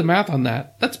 if you do the math on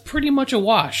that, that's pretty much a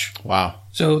wash. Wow.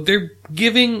 So they're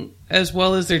giving as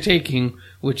well as they're taking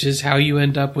which is how you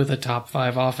end up with a top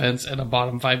 5 offense and a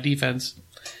bottom 5 defense.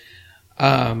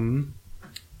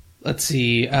 Let's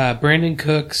see. Brandon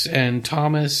Cooks and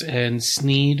Thomas and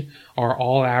Snead are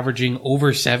all averaging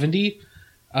over 70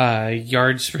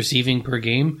 yards receiving per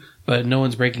game, but no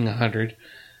one's breaking 100.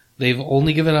 They've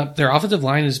only given up... Their offensive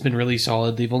line has been really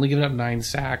solid. They've only given up 9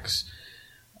 sacks.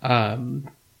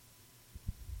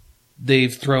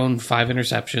 They've thrown 5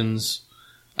 interceptions,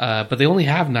 but they only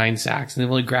have 9 sacks, and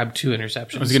they've only grabbed 2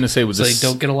 interceptions. I was going to say, they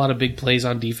don't get a lot of big plays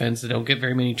on defense. They don't get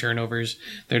very many turnovers.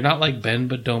 They're not like bend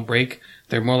but don't break.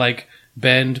 They're more like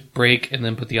bend, break, and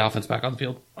then put the offense back on the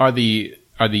field. Are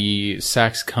the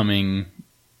sacks coming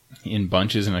in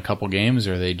bunches in a couple games,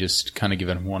 or are they just kind of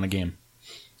giving one a game?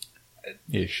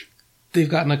 Ish. They've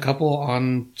gotten a couple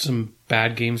on some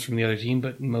bad games from the other team,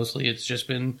 but mostly it's just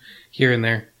been here and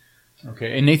there.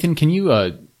 Okay. And Nathan, can you,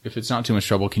 if it's not too much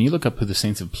trouble, can you look up who the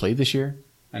Saints have played this year?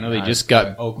 I know they just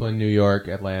got Oakland, New York,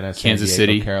 Atlanta, Kansas San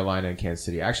Diego, City, Carolina, and Kansas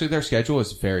City. Actually, their schedule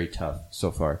is very tough so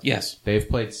far. Yes. They've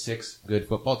played 6 good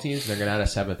football teams, and they're going to add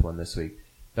a 7th one this week.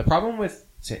 The problem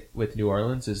with New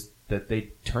Orleans is that they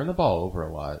turn the ball over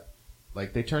a lot.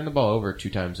 Like, they turn the ball over 2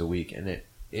 times a week, and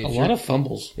a lot of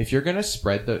fumbles. If you're gonna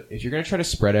try to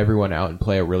spread everyone out and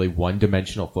play a really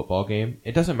one-dimensional football game,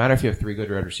 it doesn't matter if you have 3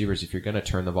 good wide receivers. If you're gonna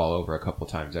turn the ball over a couple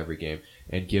times every game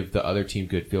and give the other team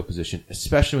good field position,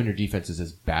 especially when your defense is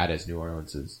as bad as New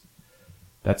Orleans is,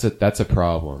 that's a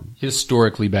problem.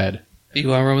 Historically bad. You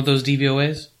want to run with those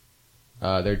DVOAs?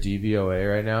 Their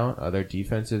DVOA right now, their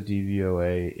defensive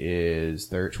DVOA is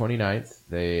their 29th.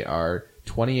 They are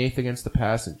 28th against the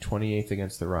pass and 28th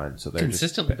against the run. So they're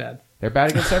consistently bad. They're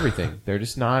bad against everything. They're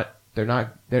just not. They're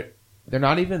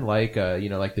not even like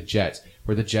like the Jets,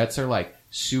 where the Jets are like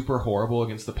super horrible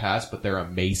against the pass, but they're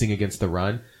amazing against the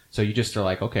run. So you just are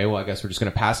like, okay, well, I guess we're just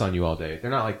going to pass on you all day.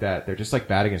 They're not like that. They're just like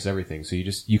bad against everything. So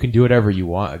you can do whatever you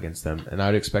want against them. And I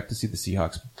would expect to see the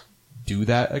Seahawks do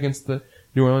that against the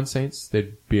New Orleans Saints.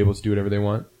 They'd be able to do whatever they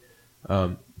want.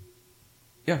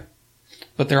 Yeah.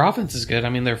 But their offense is good. I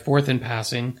mean, they're 4th in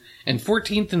passing, and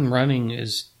 14th in running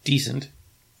is decent.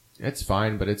 It's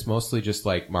fine, but it's mostly just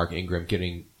like Mark Ingram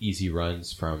getting easy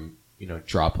runs from,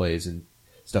 draw plays and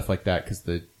stuff like that,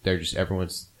 because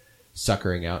everyone's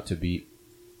suckering out to beat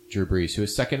Drew Brees, who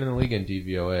is 2nd in the league in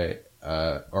DVOA,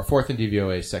 or 4th in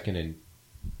DVOA, 2nd in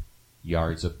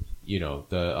yards of,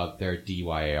 their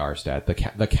DYAR stat,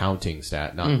 the counting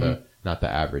stat, not the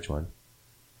average one.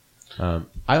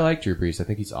 I like Drew Brees. I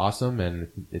think he's awesome,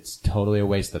 and it's totally a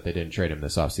waste that they didn't trade him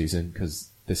this offseason,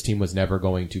 because this team was never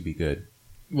going to be good.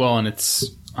 Well, and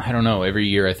I don't know, every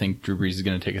year I think Drew Brees is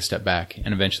going to take a step back,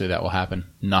 and eventually that will happen.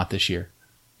 Not this year.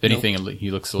 If anything,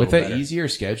 he looks a little better. With that easier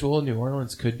schedule, New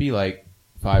Orleans could be like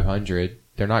 500.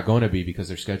 They're not going to be, because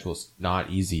their schedule's not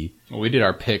easy. Well, we did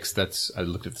our picks. I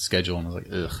looked at the schedule and I was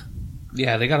like, ugh.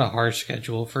 Yeah, they got a harsh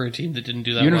schedule for a team that didn't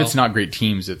do that Even well. if it's not great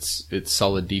teams, it's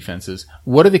solid defenses.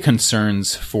 What are the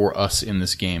concerns for us in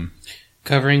this game?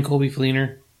 Covering Colby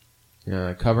Fleener.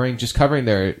 Yeah, covering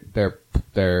their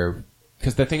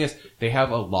because the thing is, they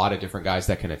have a lot of different guys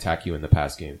that can attack you in the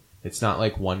pass game. It's not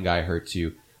like one guy hurts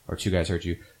you or 2 guys hurt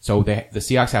you. So the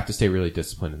Seahawks have to stay really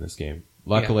disciplined in this game.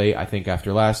 Luckily, I think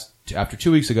after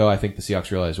 2 weeks ago, I think the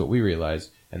Seahawks realized what we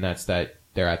realized, and that's that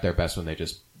they're at their best when they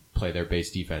just play their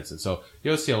base defense. And so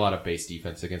you'll see a lot of base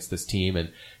defense against this team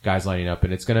and guys lining up,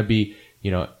 and it's going to be,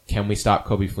 can we stop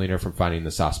Colby Fleener from finding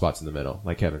the soft spots in the middle,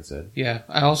 like Kevin said? Yeah,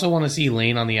 I also want to see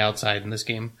Lane on the outside in this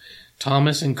game.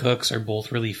 Thomas and Cooks are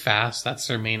both really fast. That's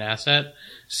their main asset.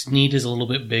 Snead is a little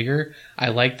bit bigger. I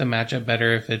like the matchup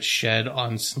better if it's Shed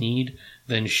on Snead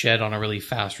than Shed on a really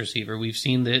fast receiver. We've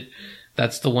seen that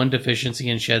that's the one deficiency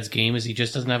in Shed's game, is he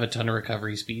just doesn't have a ton of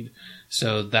recovery speed.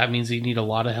 So that means you need a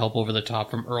lot of help over the top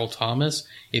from Earl Thomas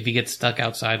if he gets stuck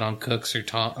outside on Cooks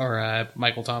or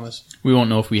Michael Thomas. We won't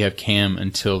know if we have Cam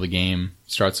until the game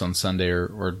starts on Sunday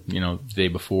or the day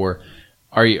before.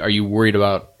 Are you worried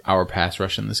about our pass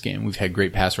rush in this game? We've had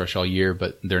great pass rush all year,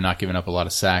 but they're not giving up a lot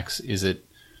of sacks. Is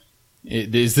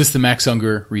this the Max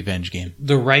Unger revenge game?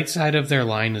 The right side of their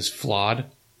line is flawed.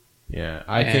 Yeah,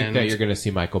 I think that you're going to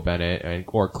see Michael Bennett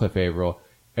or Cliff Averill.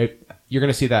 You're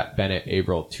going to see that Bennett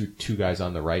Averill two guys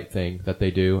on the right thing that they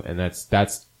do, and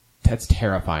that's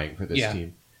terrifying for this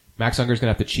team. Max Unger's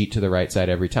going to have to cheat to the right side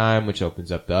every time, which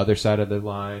opens up the other side of the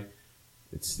line.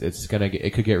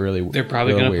 It could get really. They're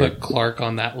probably going to put Clark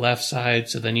on that left side,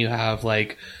 so then you have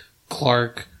like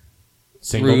Clark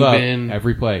singled Reuben. Up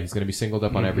every play. He's going to be singled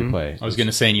up on every play. I was going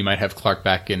to say, and you might have Clark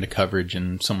back into coverage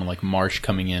and someone like Marsh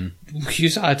coming in. You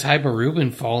saw Tyba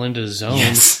Reuben fall into zone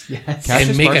yes.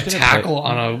 and make a tackle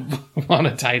on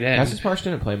a tight end. Cassius Marsh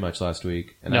didn't play much last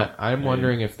week, and no. I'm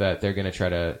wondering if they're going to try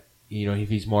to if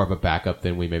he's more of a backup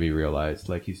than we maybe realized.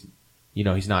 Like he's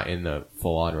not in the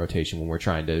full on rotation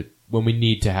when we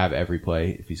need to have every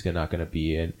play if he's not going to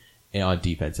be in on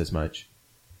defense as much.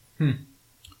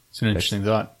 It's an interesting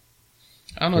thought.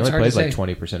 I don't know. He It's only hard to plays say.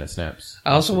 like 20% of snaps.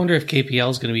 I also wonder if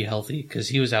KPL is going to be healthy because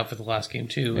he was out for the last game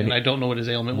too, and I don't know what his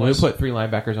ailment When we was. put 3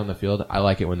 linebackers on the field, I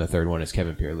like it when the third one is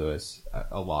Kevin Pierre-Louis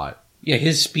a lot. Yeah,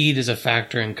 his speed is a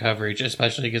factor in coverage,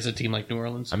 especially against a team like New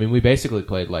Orleans. I mean, we basically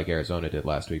played like Arizona did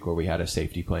last week, where we had a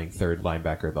safety playing third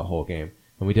linebacker the whole game.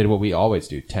 And we did what we always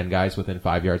do. 10 guys within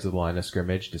 5 yards of the line of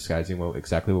scrimmage, disguising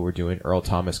exactly what we're doing. Earl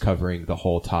Thomas covering the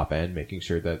whole top end, making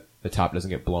sure that the top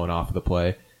doesn't get blown off of the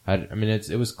play. I mean,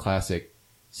 it was classic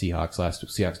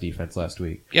Seahawks defense last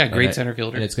week. Yeah, great center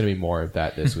fielder. And it's going to be more of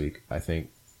that this week, I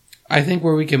think. I think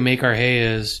where we can make our hay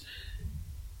is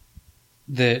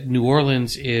that New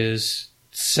Orleans is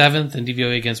 7th in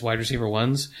DVOA against wide receiver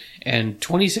ones and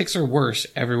 26 or worse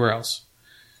everywhere else.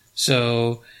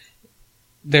 So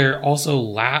they're also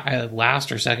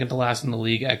last or second to last in the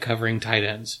league at covering tight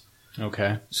ends.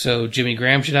 Okay. So Jimmy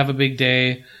Graham should have a big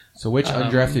day. So which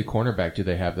undrafted cornerback do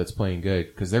they have that's playing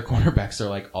good? Because their cornerbacks are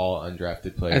like all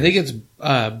undrafted players. I think it's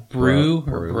Bro.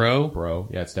 Bro.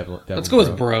 Yeah, it's definitely. Let's go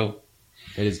with Bro.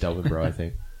 It is Delvin Bro, I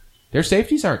think. Their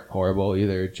safeties aren't horrible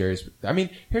either. Here's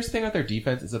the thing with their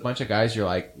defense. It's a bunch of guys you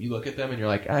look at them and you're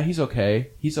like, he's okay.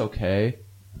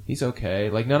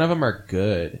 Like, none of them are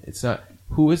good. It's not,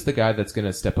 who is the guy that's going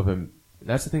to step up and,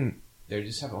 that's the thing, they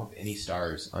just don't have any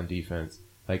stars on defense.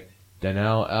 Like,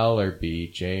 Danielle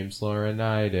Ellerbe, James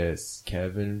Laurinaitis,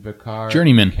 Kevin Vaccaro.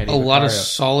 Journeyman. A lot of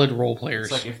solid role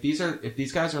players. It's like, if these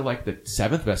guys are like the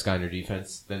 7th best guy on your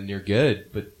defense, then you're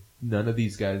good, but none of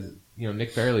these guys,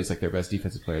 Nick Fairley's like their best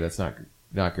defensive player. That's not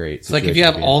great. It's like if you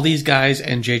have all these guys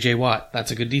and JJ Watt, that's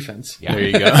a good defense. Yeah. There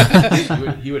you go.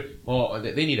 he would. Well,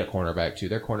 they need a cornerback too.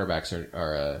 Their cornerbacks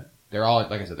are they're all,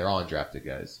 like I said, they're all undrafted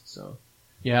guys. So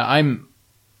yeah, I'm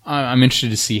interested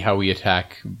to see how we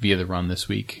attack via the run this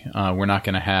week. We're not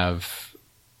going to have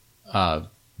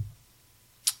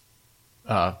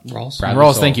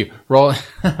Rawls. Thank you. We're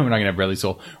not going to have Bradley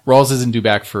Soul. Rawls isn't due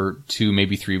back for 2,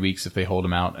 maybe 3 weeks if they hold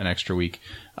him out an extra week.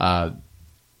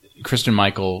 Christian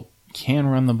Michael can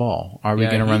run the ball. Are we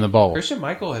going to run the ball? Christian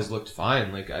Michael has looked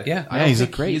fine. I don't he's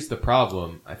think great. He's the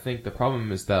problem. I think the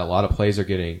problem is that a lot of plays are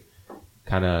getting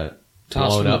kind of Tossed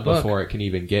blown from the up book before it can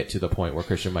even get to the point where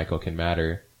Christian Michael can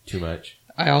matter too much.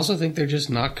 I also think they're just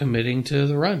not committing to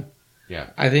the run. Yeah.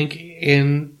 I think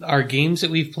in our games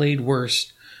that we've played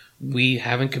worst, we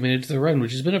haven't committed to the run,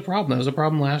 which has been a problem. That was a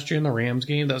problem last year in the Rams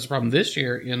game. That was a problem this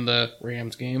year in the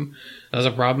Rams game. That was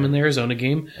a problem in the Arizona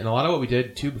game. And a lot of what we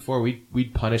did too before,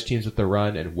 we'd punish teams with the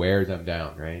run and wear them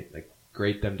down, right? Like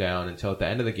grate them down until at the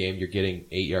end of the game you're getting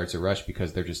 8 yards of rush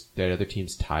because the other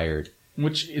team's tired.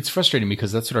 Which it's frustrating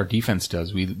because that's what our defense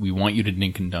does. We want you to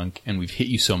dink and dunk, and we've hit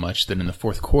you so much that in the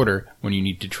fourth quarter, when you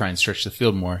need to try and stretch the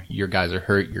field more, your guys are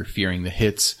hurt, you're fearing the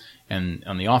hits, and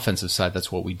on the offensive side,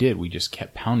 that's what we did. We just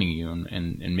kept pounding you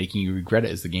and making you regret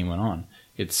it as the game went on.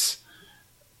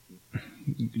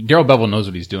 Darrell Bevell knows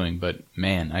what he's doing, but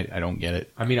man, I don't get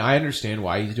it. I mean, I understand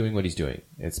why he's doing what he's doing.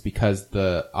 It's because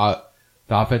the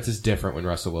offense is different when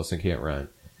Russell Wilson can't run,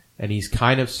 and he's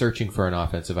kind of searching for an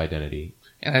offensive identity.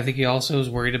 And I think he also is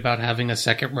worried about having a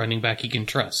second running back he can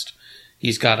trust.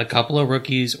 He's got a couple of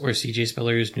rookies or CJ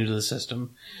Spiller who's new to the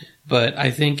system. But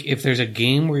I think if there's a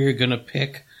game where you're going to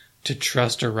pick to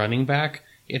trust a running back,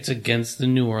 it's against the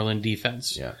New Orleans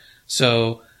defense. Yeah.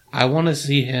 So I want to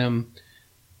see him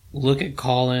look at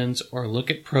Collins or look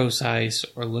at Procise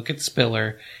or look at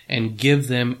Spiller and give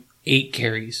them 8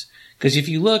 carries. Because if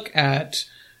you look at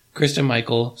Christian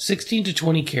Michael, 16 to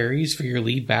 20 carries for your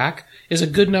lead back is a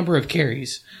good number of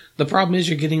carries. The problem is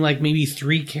you're getting like maybe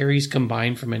 3 carries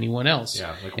combined from anyone else.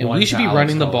 Yeah, like and one we should to be Alex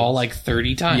running the ball Collins. like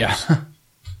 30 times.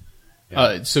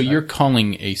 Yeah. So you're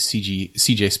calling a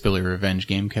CJ Spiller revenge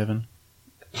game, Kevin?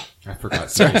 I forgot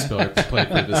CJ Spiller played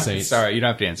for the Saints. Sorry, you don't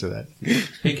have to answer that.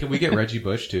 Hey, can we get Reggie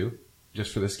Bush too,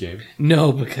 just for this game?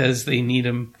 No, because they need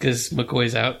him because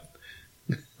McCoy's out.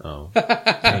 Oh,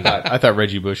 I thought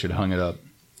Reggie Bush had hung it up.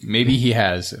 Maybe he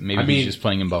has. Maybe he's just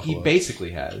playing in Buffalo. He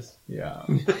basically has. Yeah.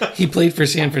 He played for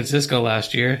San Francisco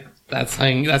last year. That's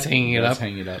hanging it up.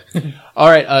 Hanging it up. All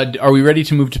right. Are we ready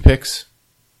to move to picks?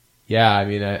 Yeah, I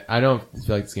mean, I don't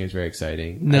feel like this game's very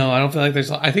exciting. No, I don't feel like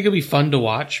there's. I think it'll be fun to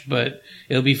watch, but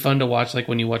it'll be fun to watch like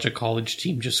when you watch a college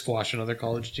team just squash another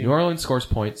college team. New Orleans scores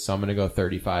points, so I'm going to go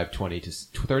 35 to 20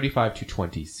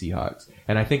 Seahawks.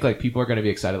 And I think like people are going to be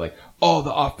excited like, oh,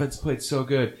 the offense played so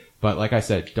good. But like I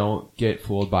said, don't get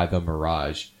fooled by the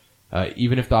mirage.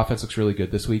 Even if the offense looks really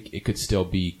good this week, it could still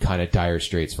be kind of dire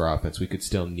straits for offense. We could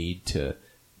still need to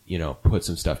put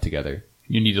some stuff together.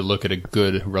 You need to look at a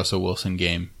good Russell Wilson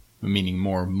game, meaning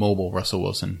more mobile Russell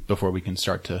Wilson, before we can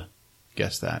start to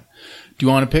guess that. Do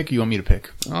you want to pick or you want me to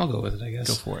pick? I'll go with it, I guess.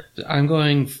 Go for it. I'm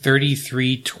going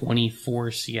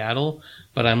 33-24 Seattle,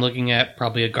 but I'm looking at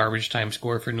probably a garbage time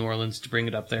score for New Orleans to bring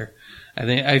it up there.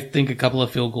 I think a couple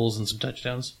of field goals and some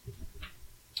touchdowns.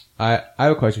 I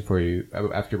have a question for you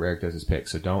after Eric does his pick,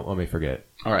 so don't let me forget.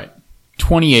 All right.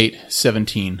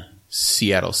 28-17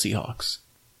 Seattle Seahawks.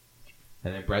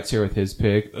 And then Brett's here with his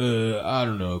pick. I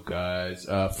don't know, guys.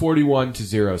 41-0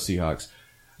 Seahawks.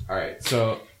 All right,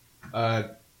 so I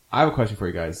have a question for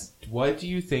you guys. What do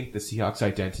you think the Seahawks'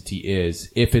 identity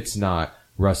is if it's not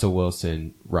Russell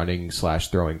Wilson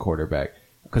running/throwing quarterback?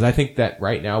 Because I think that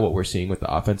right now what we're seeing with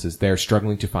the offense is they're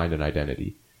struggling to find an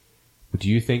identity. Do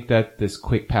you think that this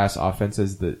quick pass offense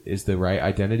is the right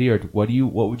identity, or what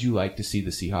would you like to see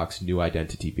the Seahawks' new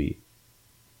identity be?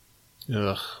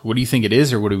 What do you think it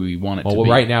is, or what do we want it to be? Well,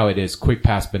 right now it is quick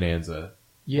pass bonanza.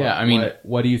 Yeah,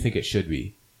 what do you think it should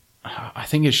be? I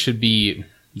think it should be.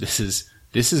 This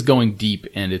is going deep,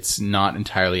 and it's not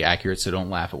entirely accurate. So don't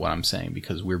laugh at what I'm saying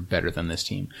because we're better than this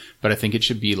team. But I think it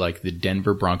should be like the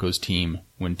Denver Broncos team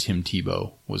when Tim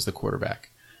Tebow was the quarterback.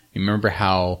 You remember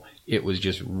how it was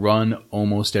just run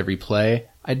almost every play?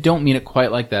 I don't mean it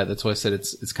quite like that. That's why I said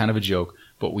it's kind of a joke.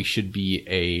 But we should be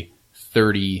a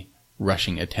 30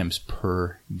 rushing attempts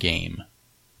per game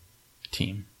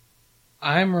team.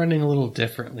 I'm running a little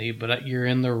differently, but you're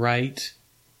in the right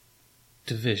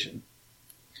division.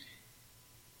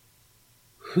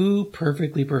 Who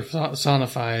perfectly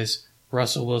personifies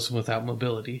Russell Wilson without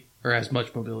mobility, or as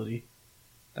much mobility?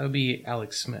 That would be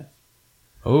Alex Smith.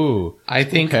 Oh, I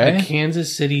think a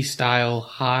Kansas City style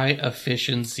high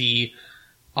efficiency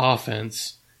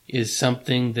offense is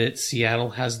something that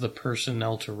Seattle has the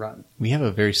personnel to run. We have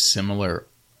a very similar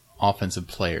offensive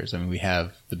players. I mean, we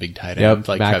have the big tight end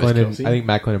like Macklin Travis Kelce. I think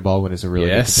Macklin and Baldwin is a really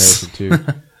good comparison too.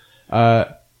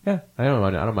 Yeah, I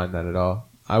don't mind that at all.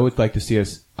 I would like to see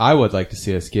us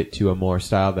get to a more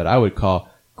style that I would call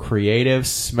creative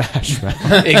smash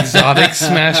mouth. Exotic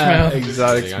smash mouth.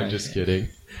 Exotic. I'm just kidding.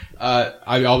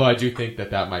 Although I do think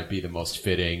that might be the most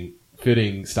fitting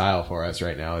style for us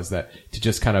right now, is that to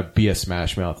just kind of be a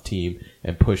smash mouth team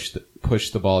and push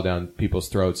the ball down people's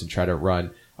throats and try to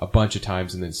run a bunch of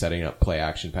times and then setting up play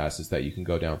action passes that you can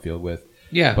go downfield with.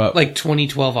 Yeah, but like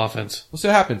 2012 offense. We'll see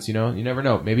what happens, you never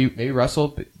know. Maybe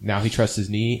Russell, now he trusts his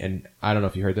knee, and I don't know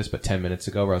if you heard this, but 10 minutes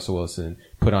ago, Russell Wilson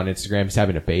put on Instagram he's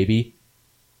having a baby.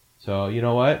 So, you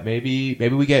know what? Maybe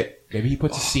he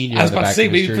puts a senior on the back of his jersey. I was about to say,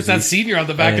 maybe he puts that senior on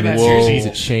the back of that jersey. He's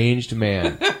a changed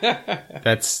man.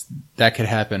 That could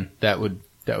happen. That would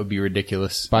be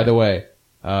ridiculous. By the way,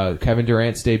 Kevin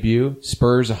Durant's debut,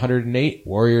 Spurs 108,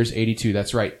 Warriors 82.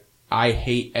 That's right. I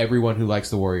hate everyone who likes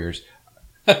the Warriors.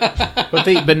 but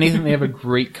Nathan, they have a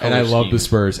great color and I love scheme. the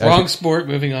Spurs. Wrong sport.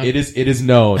 Moving on. It is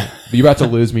known. You're about to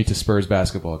lose me to Spurs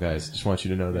basketball, guys. Just want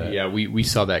you to know that. Yeah, we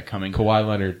saw that coming. Kawhi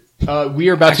Leonard. We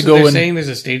are about to go. They're saying there's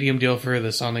a stadium deal for the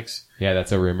Sonics. Yeah,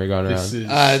 that's a rumor going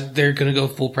around. They're going to go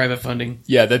full private funding.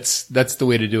 Yeah, that's the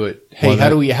way to do it. Hey, how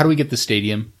do we get the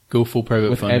stadium? Go full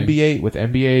private funding. With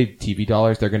NBA TV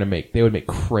dollars, they would make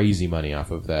crazy money off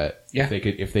of that. Yeah.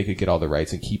 If they could get all the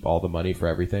rights and keep all the money for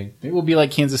everything. It will be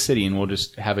like Kansas City, and we'll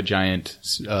just have a giant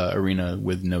arena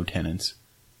with no tenants.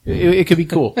 It could be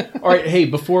cool. All right, hey,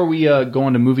 before we go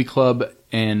into movie club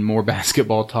and more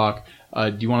basketball talk,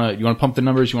 do you want to pump the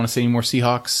numbers? You want to say any more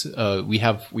Seahawks? We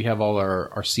have all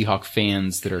our Seahawk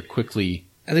fans that are quickly.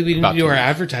 I think we need to do our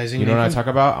advertising. You know what I talk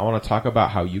about? I want to talk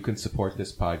about how you can support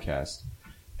this podcast.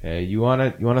 Okay, you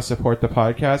want to support the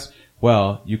podcast?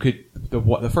 Well, you could.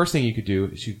 The first thing you could do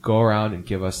is you could go around and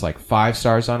give us like 5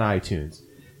 stars on iTunes.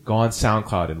 Go on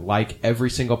SoundCloud and like every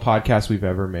single podcast we've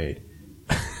ever made.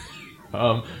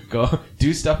 Go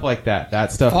do stuff like that.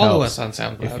 That stuff Follow helps. us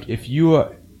on SoundCloud. If you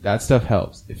that stuff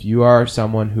helps. If you are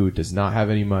someone who does not have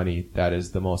any money, that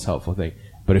is the most helpful thing.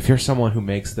 But if you're someone who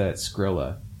makes that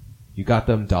Skrilla, you got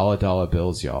them dollar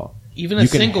bills, y'all. Even a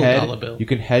single dollar bill. You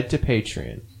can head to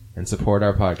Patreon and support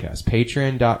our podcast.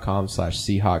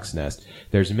 Patreon.com/SeahawksNest.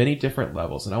 There's many different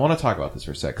levels, and I want to talk about this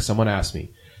for a sec. Someone asked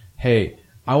me, hey,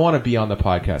 I want to be on the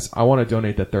podcast. I want to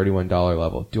donate the $31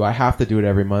 level. Do I have to do it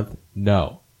every month?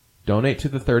 No. Donate to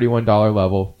the $31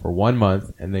 level for 1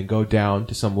 month and then go down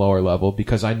to some lower level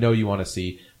because I know you want to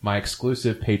see my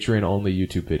exclusive Patreon-only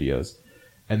YouTube videos.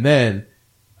 And then,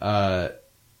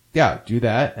 do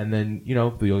that. And then, you'll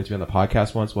get to be on the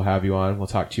podcast once. We'll have you on. We'll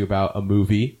talk to you about a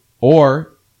movie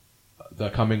or the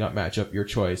coming up matchup, your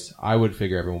choice, I would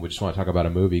figure everyone would just want to talk about a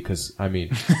movie because, I mean,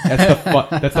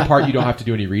 that's the part you don't have to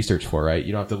do any research for, right?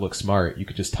 You don't have to look smart. You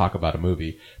could just talk about a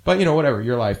movie. But, whatever,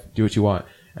 your life, do what you want.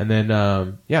 And then,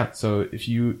 so if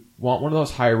you want one of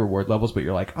those higher reward levels, but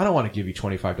you're like, I don't want to give you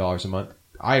 $25 a month.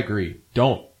 I agree.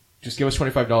 Don't. Just give us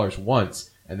 $25 once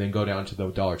and then go down to the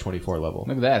 $1.24 level.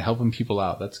 Look at that, helping people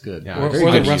out. That's good. Yeah, or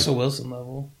the Russell Wilson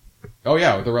level. Oh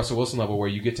yeah, with the Russell Wilson level where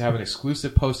you get to have an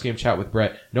exclusive post-game chat with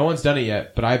Brett. No one's done it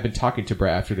yet, but I've been talking to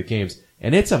Brett after the games,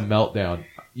 and it's a meltdown.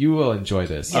 You will enjoy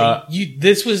this.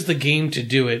 This was the game to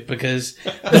do it because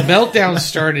the meltdown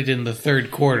started in the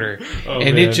third quarter,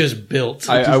 and it just built.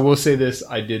 I will say this: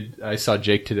 I saw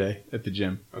Jake today at the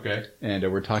gym. Okay, and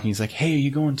we're talking. He's like, "Hey, are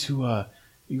you going to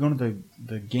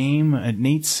the game at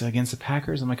Nate's against the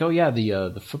Packers?" I'm like, "Oh yeah,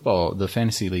 the football, the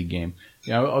fantasy league game.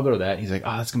 Yeah, I'll go to that." He's like,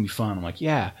 "Oh, that's gonna be fun." I'm like,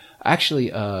 "Yeah, actually,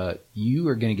 you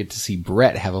are gonna get to see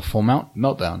Brett have a full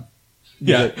meltdown."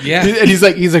 Yeah, yeah. And he's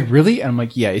like, really? And I'm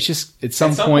like, yeah. It's just at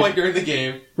some point during the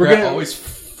game, Brett always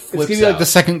it's gonna be like the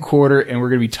second quarter, and we're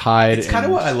gonna be tied. It's kind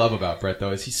of what I love about Brett,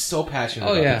 though, is he's so passionate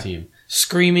about the team.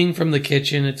 Screaming from the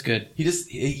kitchen, it's good. He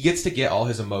gets to get all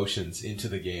his emotions into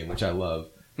the game, which I love.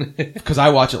 Because I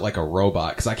watch it like a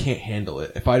robot, because I can't handle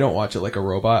it. If I don't watch it like a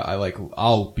robot,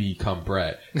 I'll become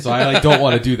Brett. So I don't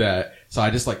want to do that. So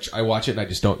I watch it and I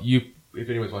just don't. If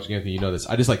anyone's watching anything, you know this.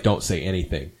 I just don't say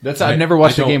anything. I've never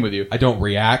watched a game with you. I don't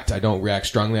react. I don't react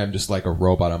strongly. I'm just like a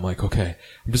robot. I'm like, okay.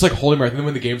 I'm just holding my breath. And then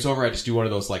when the game's over, I just do one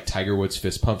of those Tiger Woods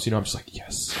fist pumps. I'm just like,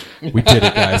 yes, we did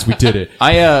it, guys. We did it.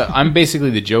 I'm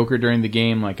basically the Joker during the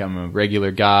game. I'm a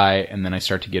regular guy, and then I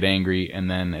start to get angry, and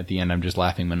then at the end, I'm just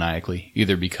laughing maniacally,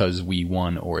 either because we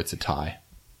won or it's a tie.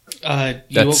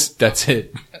 That's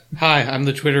it. Hi, I'm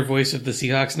the Twitter voice of the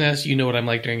Seahawks Nest. You know what I'm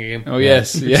like during a game. Oh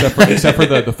yes, yeah. Except for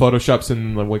the Photoshops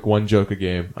and one joke a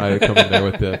game. I come in there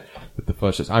with the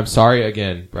Photoshops. I'm sorry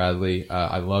again, Bradley.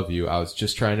 I love you. I was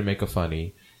just trying to make a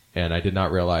funny, and I did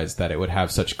not realize that it would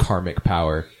have such karmic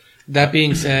power. That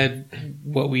being said,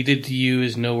 what we did to you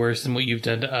is no worse than what you've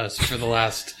done to us for the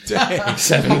last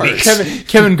 7 weeks.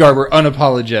 Kevin Garber,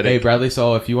 unapologetic. Hey, Bradley,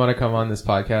 so if you want to come on this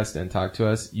podcast and talk to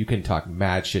us, you can talk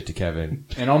mad shit to Kevin.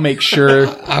 And I'll make sure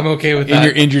I'm okay with that. In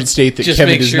your injured state that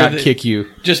Kevin does not kick you.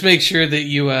 Just make sure that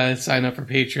you sign up for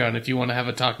Patreon if you want to have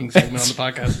a talking segment on the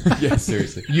podcast. Yeah,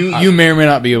 seriously. You may or may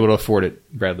not be able to afford it,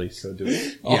 Bradley, so do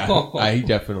it. Yeah, I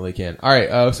definitely can. All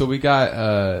right, so we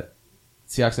got...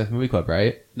 Seahawks Nest Movie Club,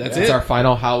 right? That's it. It's our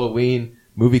final Halloween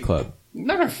movie club.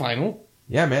 Not our final.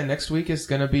 Yeah, man. Next week is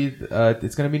gonna be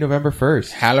it's gonna be November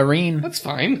 1st. Halloween. That's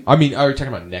fine. I mean, are we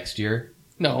talking about next year?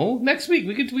 No, next week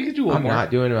we could do one more. I'm not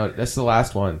doing it. That's the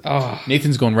last one. Oh,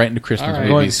 Nathan's going right into Christmas. I'm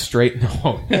going straight.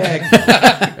 No,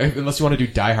 unless you want to do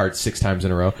Die Hard 6 times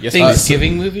in a row. Yes,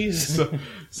 Thanksgiving movies.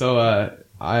 So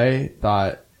I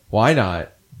thought, why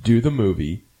not do the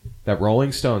movie that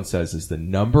Rolling Stone says is the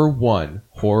 #1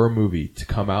 horror movie to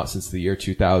come out since the year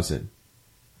 2000.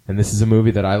 And this is a movie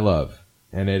that I love.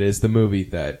 And it is the movie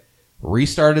that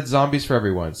restarted zombies for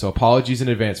everyone. So apologies in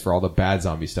advance for all the bad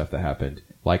zombie stuff that happened,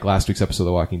 like last week's episode of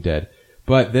The Walking Dead.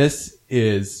 But this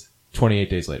is 28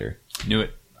 Days Later. I knew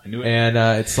it. And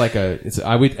I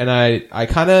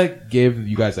kind of gave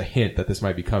you guys a hint that this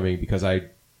might be coming because I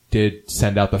did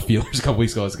send out the feelers a couple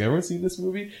weeks ago. I was like, everyone seen this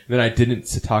movie? And then I didn't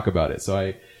talk about it.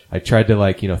 So I tried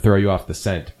to throw you off the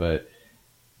scent, but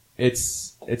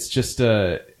it's just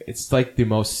it's like the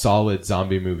most solid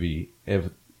zombie movie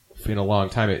in a long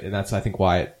time. And that's, I think,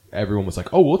 why everyone was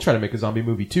like, oh, we'll try to make a zombie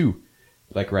movie too.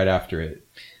 Right after it.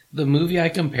 The movie I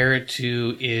compare it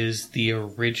to is the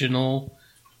original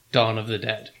Dawn of the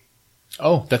Dead.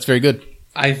 Oh, that's very good.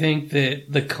 I think that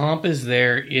the comp is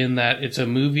there in that it's a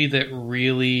movie that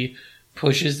really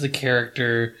pushes the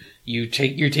character. You're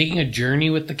taking a journey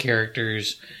with the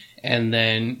characters, and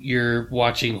then you're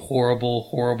watching horrible,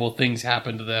 horrible things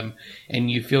happen to them,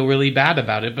 and you feel really bad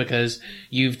about it because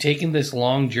you've taken this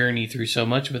long journey through so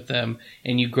much with them,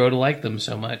 and you grow to like them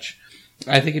so much.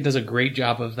 I think it does a great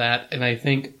job of that, and I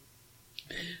think...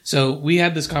 So we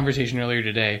had this conversation earlier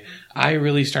today. I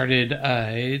really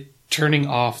started turning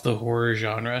off the horror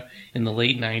genre in the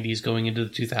late 90s going into the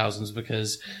 2000s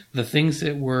because the things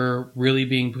that were really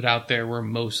being put out there were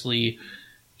mostly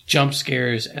jump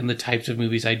scares and the types of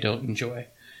movies I don't enjoy.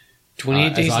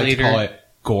 28 Days Later... call it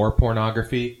gore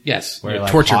pornography. Yes. Where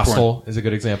torture Hostel porn is a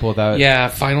good example of that. Yeah,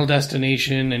 Final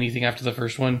Destination, anything after the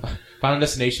first one. Final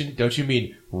Destination? Don't you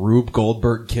mean Rube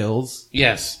Goldberg Kills?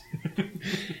 Yes.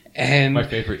 And my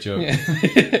favorite joke.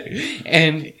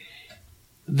 And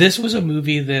this was a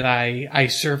movie that I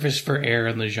surfaced for air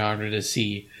in the genre to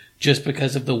see just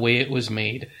because of the way it was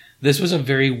made. This was a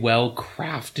very well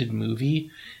crafted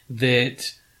movie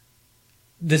that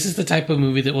this is the type of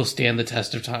movie that will stand the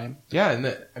test of time. Yeah, and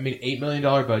 $8 million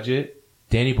budget.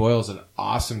 Danny Boyle's an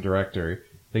awesome director.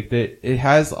 Like that, it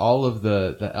has all of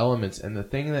the elements, and the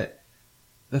thing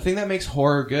that makes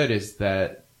horror good is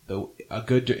that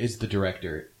is the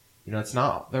director. You know, it's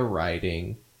not the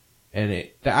writing, and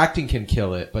the acting can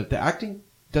kill it, but the acting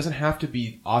doesn't have to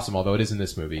be awesome, although it is in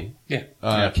this movie. Yeah.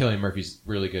 Cillian Murphy's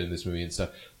really good in this movie and stuff.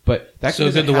 But that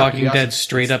so good, The Walking Dead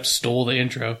straight up stole the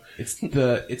intro. It's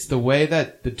the way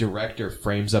that the director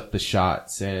frames up the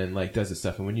shots and like does this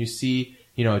stuff. And when you see,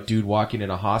 you know, a dude walking in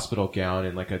a hospital gown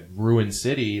in like a ruined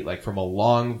city, like from a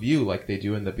long view, like they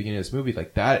do in the beginning of this movie,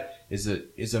 like that is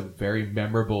a very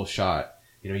memorable shot.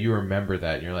 You know, you remember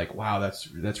that and you're like, wow,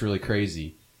 that's really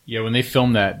crazy. Yeah, when they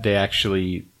filmed that, they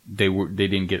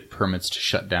didn't get permits to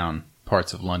shut down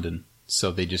parts of London,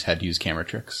 so they just had to use camera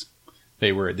tricks.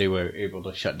 They were able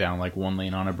to shut down like one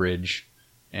lane on a bridge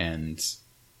and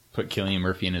put Cillian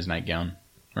Murphy in his nightgown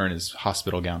or in his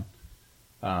hospital gown.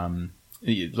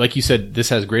 Like you said, this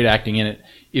has great acting in it.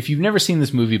 If you've never seen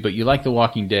this movie but you like The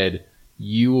Walking Dead,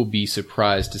 you will be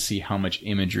surprised to see how much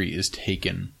imagery is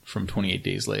taken from 28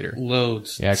 Days Later.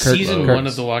 Loads. Yeah, Season 1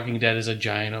 of The Walking Dead is a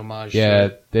giant homage. Yeah,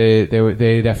 they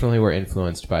definitely were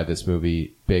influenced by this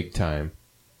movie big time.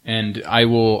 And I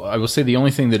will say the only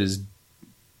thing that is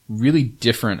really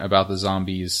different about the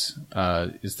zombies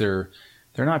is they're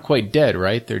not quite dead,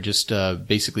 right? They're just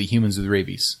basically humans with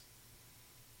rabies.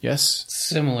 Yes?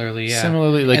 Similarly, yeah.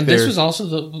 Similarly, and this was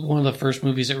also one of the first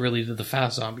movies that really did the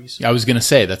fast zombies. I was going to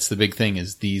say, that's the big thing,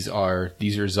 is these are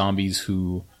zombies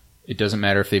who, it doesn't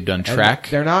matter if they've done track.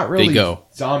 And they're not really they go.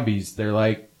 Zombies. They're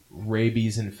like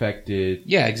rabies infected.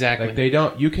 Yeah, exactly.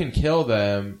 Like you can kill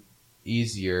them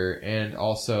easier, and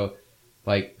also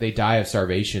like they die of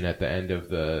starvation at the end of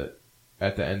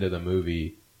the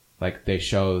movie. Like they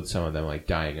showed some of them like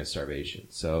dying of starvation.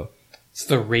 So it's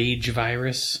the rage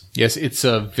virus. Yes, it's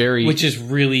a very... Which is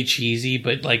really cheesy,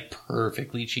 but like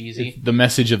perfectly cheesy. The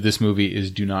message of this movie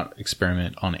is do not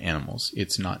experiment on animals.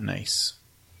 It's not nice.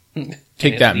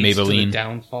 Take that, Maybelline. The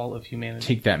downfall of humanity.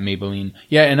 Take that, Maybelline.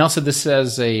 Yeah, and also this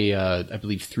has I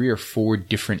believe 3 or 4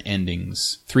 different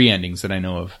endings. 3 endings that I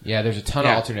know of. Yeah, there's a ton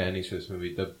of alternate endings for this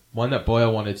movie. The one that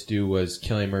Boyle wanted to do was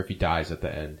Cillian Murphy dies at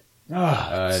the end.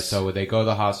 So they go to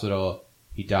the hospital,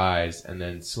 he dies, and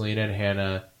then Selena and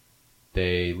Hannah,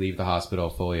 they leave the hospital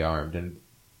fully armed, and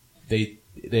I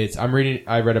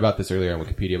read about this earlier on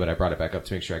Wikipedia, but I brought it back up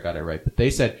to make sure I got it right. But they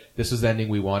said this was the ending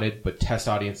we wanted, but test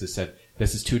audiences said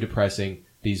this is too depressing.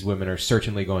 These women are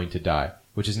certainly going to die,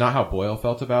 which is not how Boyle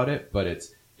felt about it. But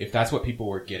if that's what people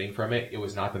were getting from it, it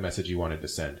was not the message he wanted to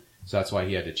send. So that's why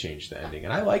he had to change the ending.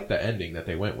 And I like the ending that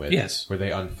they went with. Yes, where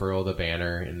they unfurl the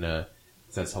banner and it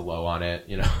says hello on it.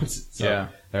 You know, so yeah.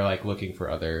 They're like looking for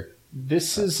other.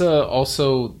 This is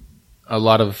also a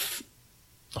lot of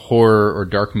horror or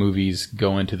dark movies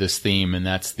go into this theme, and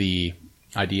that's the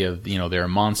idea of, you know, there are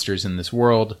monsters in this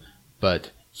world,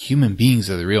 but human beings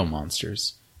are the real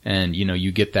monsters. And, you know,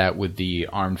 you get that with the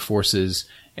armed forces,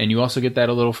 and you also get that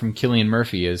a little from Cillian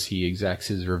Murphy as he exacts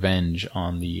his revenge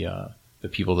on the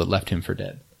people that left him for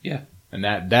dead. Yeah. And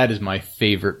that is my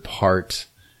favorite part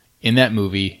in that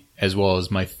movie, as well as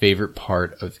my favorite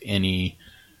part of any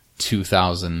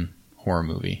 2000 horror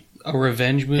movie. A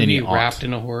revenge movie wrapped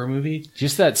in a horror movie?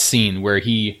 Just that scene where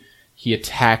he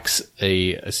attacks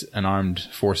an armed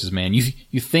forces man.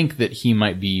 You think that he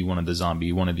might be one of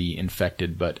the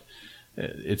infected, but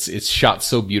it's shot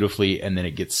so beautifully, and then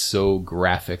it gets so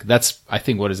graphic. That's, I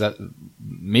think, what is that?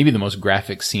 Maybe the most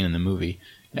graphic scene in the movie,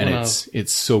 and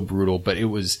it's so brutal. But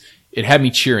it had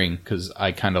me cheering because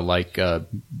I kind of like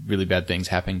really bad things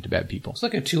happening to bad people. It's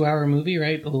like a 2-hour movie,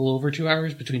 right? A little over 2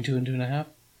 hours, between 2 and 2.5.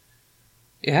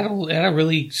 It had a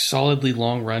really solidly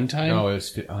long runtime. No, it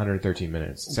was 113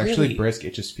 minutes. It's actually brisk.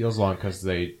 It just feels long because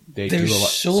they do a lot.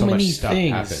 So much many stuff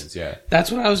things happens. Yeah,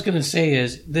 that's what I was gonna say.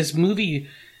 Is this movie?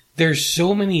 There's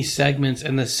so many segments,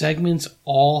 and the segments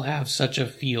all have such a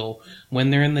feel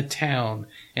when they're in the town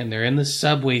and they're in the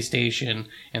subway station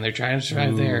and they're trying to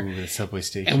survive there. The subway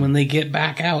station. And when they get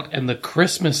back out, and the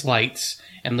Christmas lights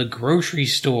and the grocery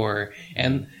store,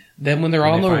 and then when they're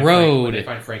on the road, when they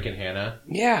find Frank and Hannah.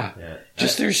 Yeah.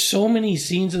 Just there's so many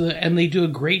scenes and they do a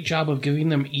great job of giving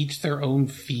them each their own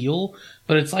feel,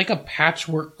 but it's like a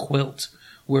patchwork quilt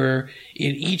where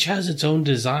it each has its own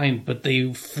design, but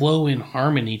they flow in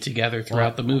harmony together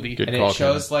throughout the movie. And it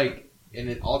shows and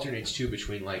it alternates too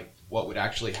between like what would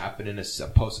actually happen in a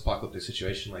post-apocalyptic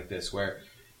situation like this, where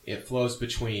it flows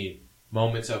between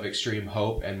moments of extreme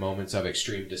hope and moments of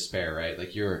extreme despair, right?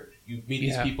 Like you're you meet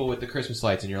these people with the Christmas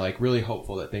lights and you're like really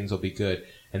hopeful that things will be good.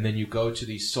 And then you go to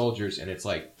these soldiers and it's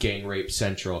like gang rape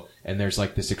central and there's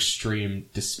like this extreme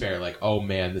despair, like, oh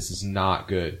man, this is not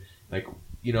good. Like,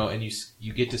 you know, and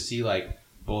you get to see like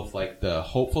both like the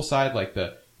hopeful side, like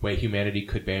the way humanity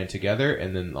could band together,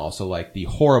 and then also like the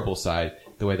horrible side,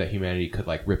 the way that humanity could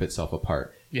like rip itself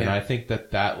apart. Yeah. And I think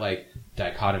that like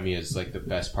dichotomy is like the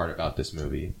best part about this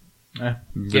movie.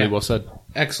 Really well said.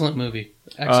 Excellent movie.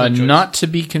 Excellent choice. Not to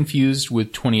be confused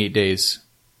with 28 Days,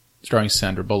 starring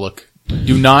Sandra Bullock.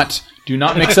 Do not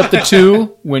mix up the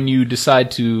two when you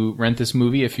decide to rent this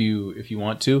movie. If you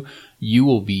want to, you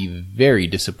will be very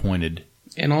disappointed.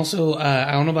 And also,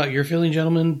 I don't know about your feeling,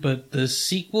 gentlemen, but the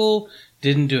sequel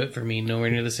didn't do it for me. Nowhere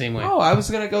near the same way. Oh, I was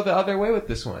gonna go the other way with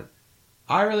this one.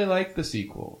 I really liked the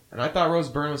sequel, and I thought Rose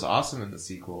Byrne was awesome in the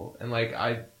sequel. And like,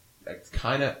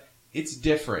 it's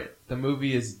different. The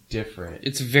movie is different.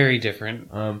 It's very different.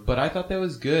 But I thought that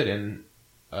was good and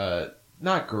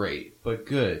not great, but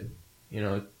good. You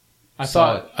know, I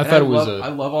thought it was. I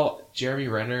love all Jeremy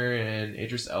Renner and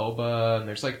Idris Elba, and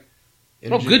there's like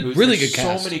really good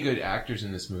cast. So many good actors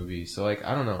in this movie. So like,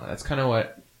 I don't know. That's kind of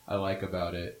what I like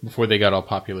about it. Before they got all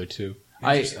popular too,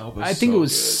 I think so it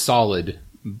was solid.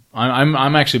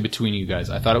 I'm actually between you guys.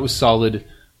 I thought it was solid,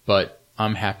 but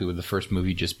I'm happy with the first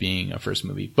movie just being a first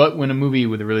movie. But when a movie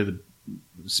with a really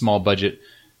small budget,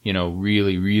 you know,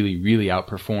 really, really, really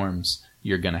outperforms,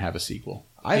 you're gonna have a sequel.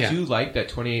 I do like that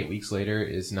 28 Weeks Later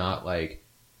is not like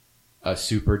a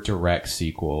super direct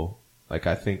sequel. Like,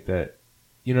 I think that,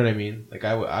 you know what I mean? Like,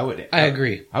 I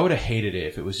agree. I would have hated it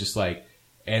if it was just like,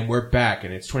 and we're back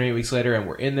and it's 28 weeks later and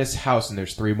we're in this house and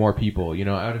there's 3 more people. You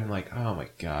know, I would have been like, oh my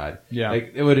God. Yeah.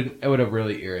 Like, it would have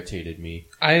really irritated me.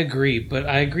 I agree, but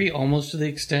I agree almost to the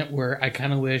extent where I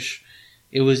kind of wish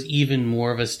it was even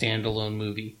more of a standalone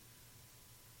movie.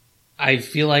 I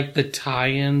feel like the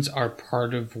tie-ins are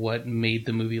part of what made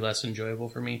the movie less enjoyable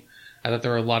for me. I thought there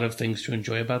were a lot of things to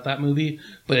enjoy about that movie,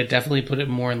 but it definitely put it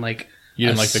more in like you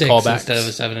didn't like 6 the callbacks instead of a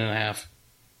 7.5.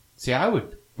 See, I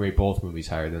would rate both movies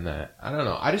higher than that. I don't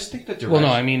know. I just think that direction... Well, no,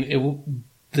 I mean,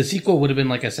 the sequel would have been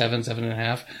like a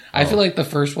 7.5. I feel like the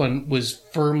first one was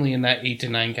firmly in that 8 to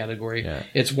 9 category. Yeah.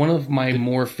 It's one of my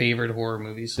more favorite horror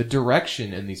movies. The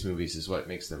direction in these movies is what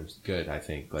makes them good, I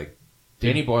think. Like,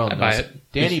 Danny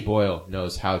Boyle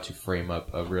knows how to frame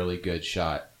up a really good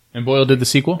shot. And Boyle did the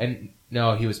sequel? And no,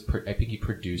 I think he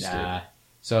produced it.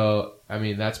 So, I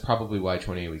mean, that's probably why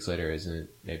 28 Weeks Later isn't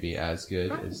maybe as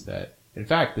good as that. In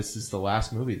fact, this is the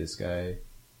last movie this guy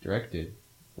directed,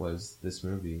 was this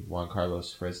movie, Juan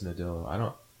Carlos Fresnadillo. I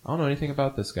don't know anything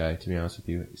about this guy, to be honest with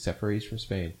you, except for he's from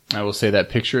Spain. I will say that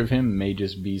picture of him may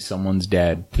just be someone's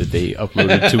dad that they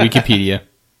uploaded to Wikipedia.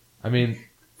 I mean,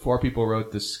 4 people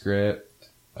wrote the script.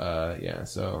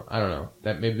 So I don't know.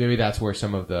 That maybe that's where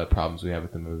some of the problems we have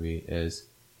with the movie is.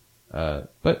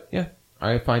 But yeah,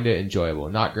 I find it enjoyable.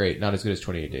 Not great, not as good as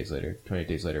 28 Days Later. 28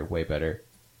 Days Later, way better.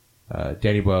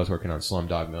 Danny Boyle's working on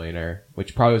Slumdog Millionaire,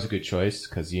 which probably was a good choice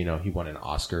because, you know, he won an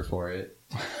Oscar for it.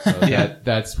 So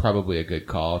that's probably a good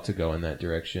call to go in that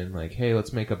direction. Like, hey,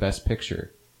 let's make a Best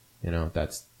Picture. You know,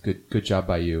 that's good job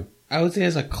by you. I would say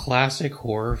as a classic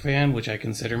horror fan, which I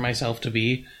consider myself to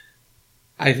be,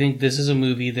 I think this is a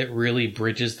movie that really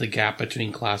bridges the gap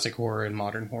between classic horror and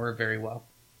modern horror very well.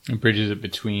 It bridges it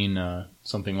between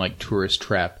something like Tourist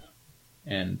Trap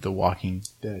and The Walking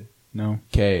Dead. No?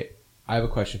 Okay, I have a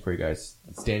question for you guys.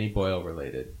 It's Danny Boyle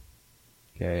related.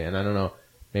 Okay, and I don't know,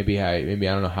 maybe I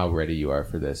don't know how ready you are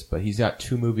for this, but he's got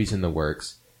 2 movies in the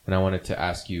works, and I wanted to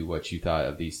ask you what you thought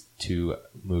of these 2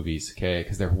 movies, okay?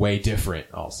 Because they're way different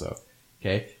also.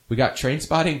 Okay, we got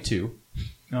Trainspotting 2.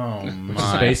 Oh my. Which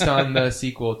is based on the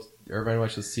sequel, everybody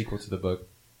watched the sequel to the book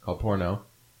called Porno.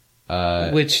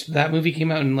 Which, that movie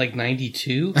came out in like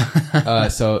 92?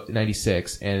 So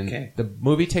 96. And the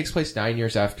movie takes place 9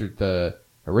 years after the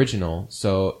original.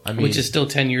 So, I mean. Which is still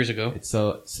 10 years ago.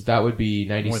 So that would be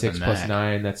 96 plus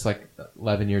 9. That's like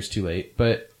 11 years too late.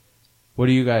 But what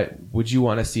do you guys, would you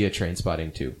want to see a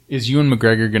Trainspotting 2? Is Ewan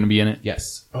McGregor going to be in it?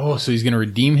 Yes. Oh, so he's going to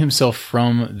redeem himself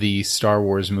from the Star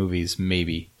Wars movies,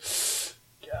 maybe.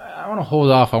 I want to hold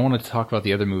off. I want to talk about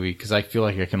the other movie because I feel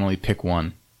like I can only pick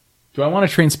one. Do I want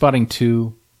a Trainspotting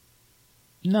 2?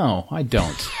 No, I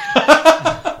don't.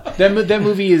 That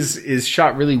movie is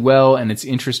shot really well and it's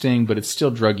interesting, but it's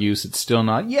still drug use. It's still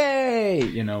not yay.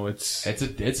 You know, it's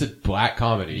a black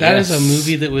comedy. That is a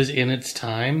movie that was in its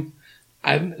time.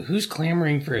 Who's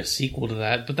clamoring for a sequel to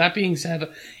that? But that being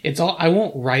said, I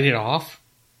won't write it off.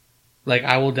 Like,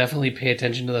 I will definitely pay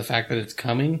attention to the fact that it's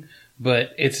coming.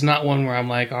 But it's not one where I'm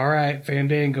like, all right,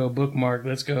 Fandango, bookmark,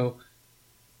 let's go.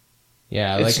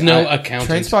 Yeah, It's like no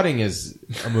accountant. Trainspotting is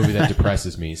a movie that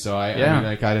depresses me, so I mean,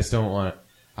 like, I just don't want.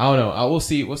 I don't know. We'll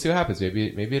see. We'll see what happens.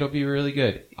 Maybe it'll be really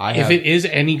good. If it is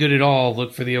any good at all,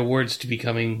 look for the awards to be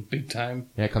coming big time.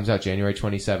 Yeah, it comes out January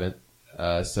 27th.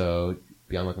 So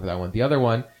be on the lookout for that one. The other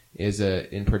one is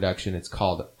in production. It's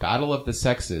called Battle of the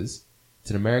Sexes. It's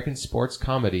an American sports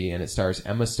comedy, and it stars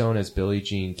Emma Stone as Billie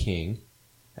Jean King.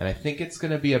 And I think it's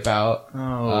going to be about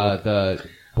the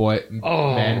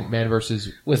man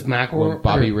versus with McElroy,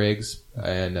 Bobby Riggs,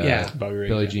 and Bobby Riggs,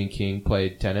 Billie Jean King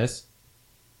played tennis.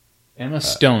 Emma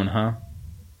Stone, huh?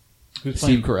 Who's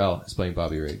Steve Carell is playing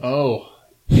Bobby Riggs. Oh,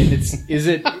 and is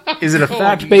it a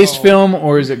fact-based film,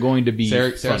 or is it going to be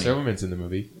Sarah Silverman's in the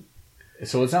movie?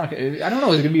 So it's not. I don't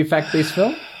know. Is it going to be a fact-based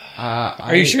film?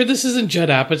 Are you sure this isn't Judd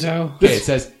Apatow? Okay, it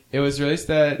says it was released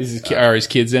that are his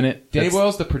kids in it? Danny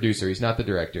Boyle's the producer. He's not the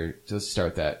director. Just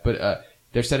start that. But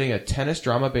they're setting a tennis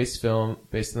drama-based film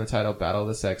based on the title Battle of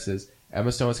the Sexes.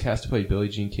 Emma Stone was cast to play Billie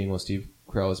Jean King, while Steve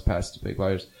Carell was cast to play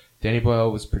Bobby. Danny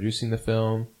Boyle was producing the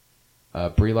film.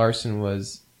 Brie Larson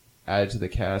was added to the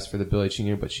cast for the Billie Jean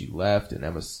King, but she left, and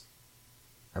Emma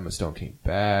Stone came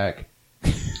back.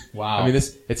 Wow. I mean,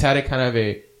 it's had a kind of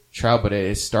a trial, but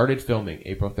it started filming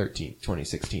April 13th,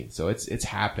 2016. So it's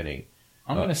happening.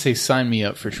 I'm going to say sign me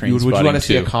up for Trainspotting. Would you want to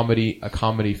see a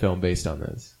comedy film based on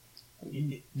this?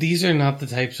 These are not the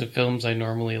types of films I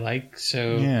normally like,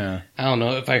 so yeah. I don't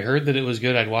know. If I heard that it was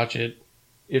good, I'd watch it.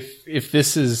 If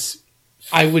this is...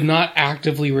 I would not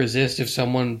actively resist if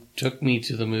someone took me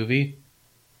to the movie.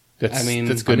 That's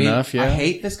good enough, yeah. I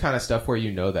hate this kind of stuff where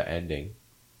you know the ending.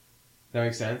 That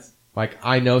makes sense? Like,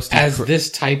 I know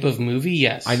this type of movie,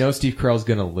 yes. I know Steve Carell's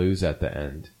gonna lose at the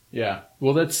end. Yeah.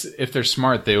 Well, if they're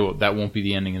smart, that won't be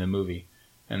the ending of the movie.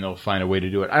 And they'll find a way to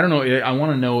do it. I don't know. I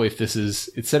want to know if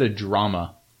it said a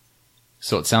drama.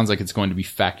 So it sounds like it's going to be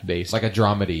fact-based. Like a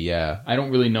dramedy, yeah. I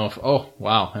don't really know if... Oh,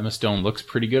 wow. Emma Stone looks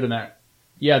pretty good in that.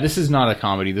 Yeah, this is not a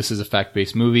comedy. This is a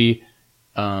fact-based movie.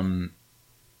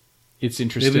 It's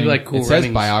interesting. Maybe like Cool It Runnings.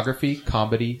 says biography,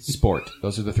 comedy, sport.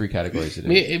 Those are the three categories it is.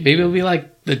 Maybe it'll be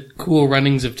like the Cool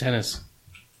Runnings of tennis.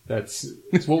 That's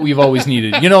what we've always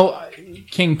needed. You know,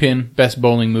 Kingpin, best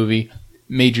bowling movie.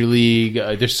 Major League.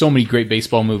 There's so many great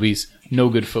baseball movies. No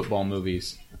good football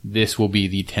movies. This will be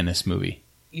the tennis movie.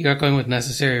 You're not going with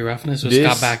Necessary Roughness with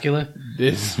Scott Bakula?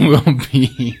 This will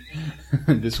be...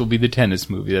 This will be the tennis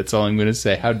movie. That's all I'm going to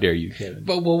say. How dare you, Kevin?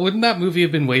 But wouldn't that movie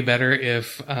have been way better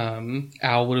if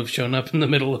Al would have shown up in the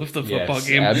middle of the football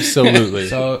game? Absolutely.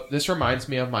 So this reminds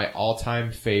me of my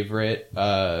all-time favorite,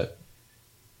 like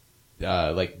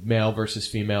male versus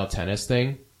female tennis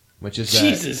thing, which is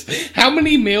Jesus. How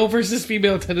many male versus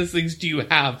female tennis things do you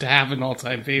have to have an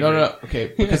all-time favorite? No.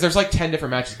 Okay, because there's like 10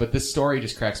 different matches, but this story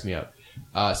just cracks me up.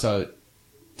 So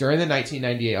during the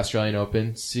 1998 Australian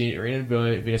Open, Serena and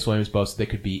Venus Williams boasted they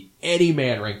could beat any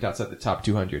man ranked outside the top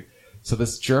 200. So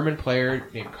this German player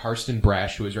named Karsten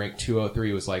Brasch, who was ranked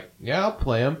 203, was like, yeah, I'll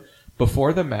play him.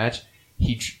 Before the match,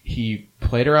 he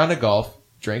played around a golf,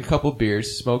 drank a couple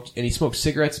beers, smoked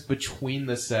cigarettes between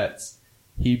the sets.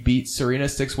 He beat Serena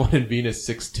 6-1 and Venus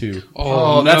 6-2.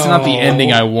 Oh, that's not the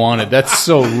ending I wanted. That's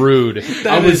so rude.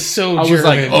 I was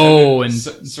like, oh, and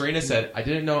Serena said, I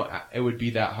didn't know it would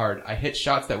be that hard. I hit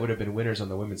shots that would have been winners on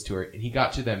the women's tour, and he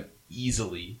got to them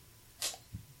easily.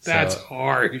 That's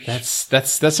harsh.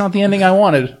 That's not the ending I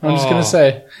wanted. I'm just gonna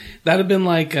say that'd have been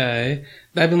like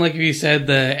if you said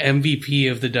the MVP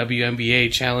of the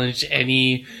WNBA challenged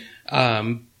any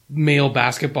male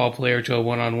basketball player to a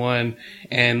one-on-one,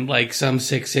 and like some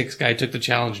 6'6" guy took the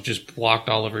challenge and just blocked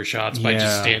all of her shots by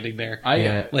just standing there.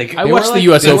 I They watched were, the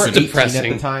U.S. they were Open 18 depressing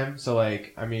at the time, so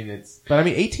like, I mean,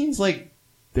 18's like,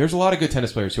 there's a lot of good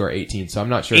tennis players who are 18, so I'm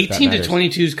not sure. 18 to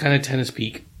 22 is kind of tennis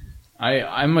peak.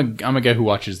 I'm a guy who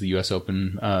watches the U.S.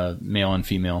 Open, male and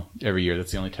female every year.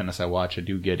 That's the only tennis I watch. I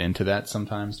do get into that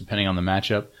sometimes, depending on the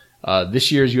matchup.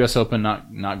 This year's U.S. Open,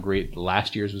 not great.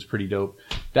 Last year's was pretty dope.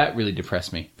 That really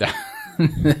depressed me.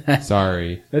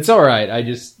 Sorry. That's all right.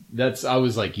 I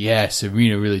was like, yeah,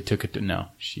 Serena really took it to, no,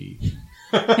 she,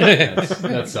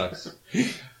 that sucks.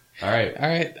 All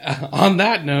right. On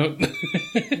that note.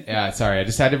 Yeah, sorry. I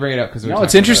just had to bring it up because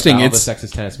it's interesting. It's the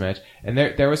sexist tennis match. And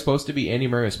there was supposed to be, Andy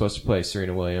Murray was supposed to play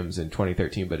Serena Williams in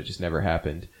 2013, but it just never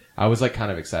happened. I was like kind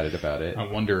of excited about it. I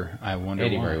wonder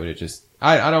Andy why. Murray would have just,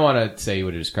 I don't want to say he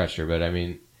would have just crushed her, but I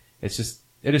mean, it is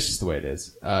just the way it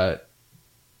is. But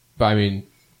I mean,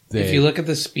 if you look at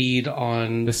the speed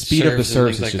on the speed of the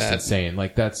serves is like just that. insane.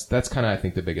 Like that's kind of, I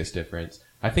think, the biggest difference.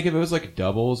 I think if it was like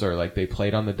doubles or like they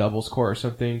played on the doubles court or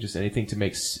something, just anything to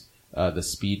make the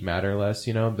speed matter less,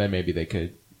 then maybe they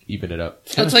could even it up.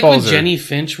 It's like when Jenny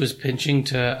Finch was pitching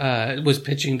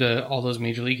to all those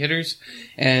major league hitters,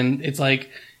 and it's like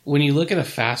when you look at a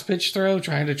fast pitch throw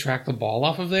trying to track the ball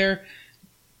off of there,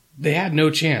 they had no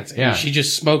chance. And she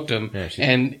just smoked them,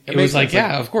 and it was like,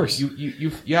 of course. You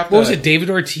have to. What was it? David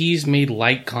Ortiz made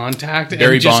light contact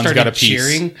Barry and just Bonds started got a piece.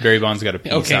 cheering. Barry Bonds got a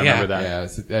piece. Okay, I remember that.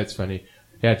 Yeah, that's funny.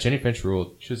 Yeah, Jenny Finch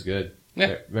ruled. She was good.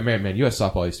 Yeah. Man, U.S.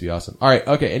 softball used to be awesome. All right,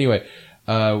 okay. Anyway,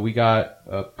 we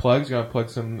got plugs. You want to plug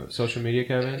some social media,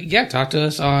 Kevin? Yeah, talk to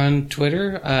us on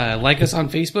Twitter, like us on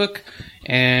Facebook,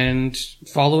 and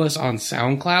follow us on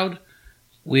SoundCloud.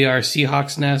 We are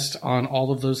Seahawks Nest on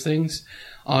all of those things.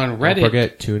 On Reddit. Don't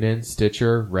forget TuneIn,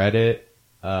 Stitcher, Reddit,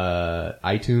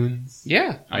 iTunes.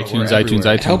 Yeah.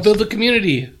 iTunes. Help build the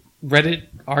community. Reddit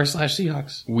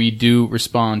r/Seahawks. We do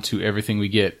respond to everything we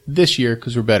get this year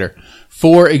because we're better.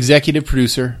 For executive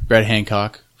producer Brett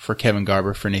Hancock, for Kevin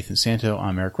Garber, for Nathan Santo,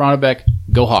 I'm Eric Ronnebeck.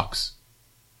 Go Hawks.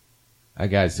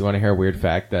 Guys, do you want to hear a weird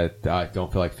fact that I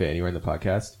don't feel like fit anywhere in the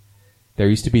podcast? There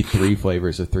used to be 3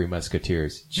 flavors of Three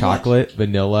Musketeers. Chocolate,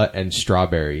 vanilla, and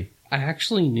strawberry. I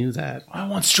actually knew that. I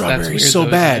want strawberry so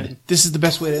bad. This is the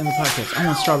best way to end the podcast. I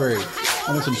want strawberry.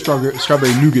 I want some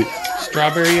strawberry nougat.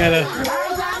 Strawberry at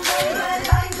a...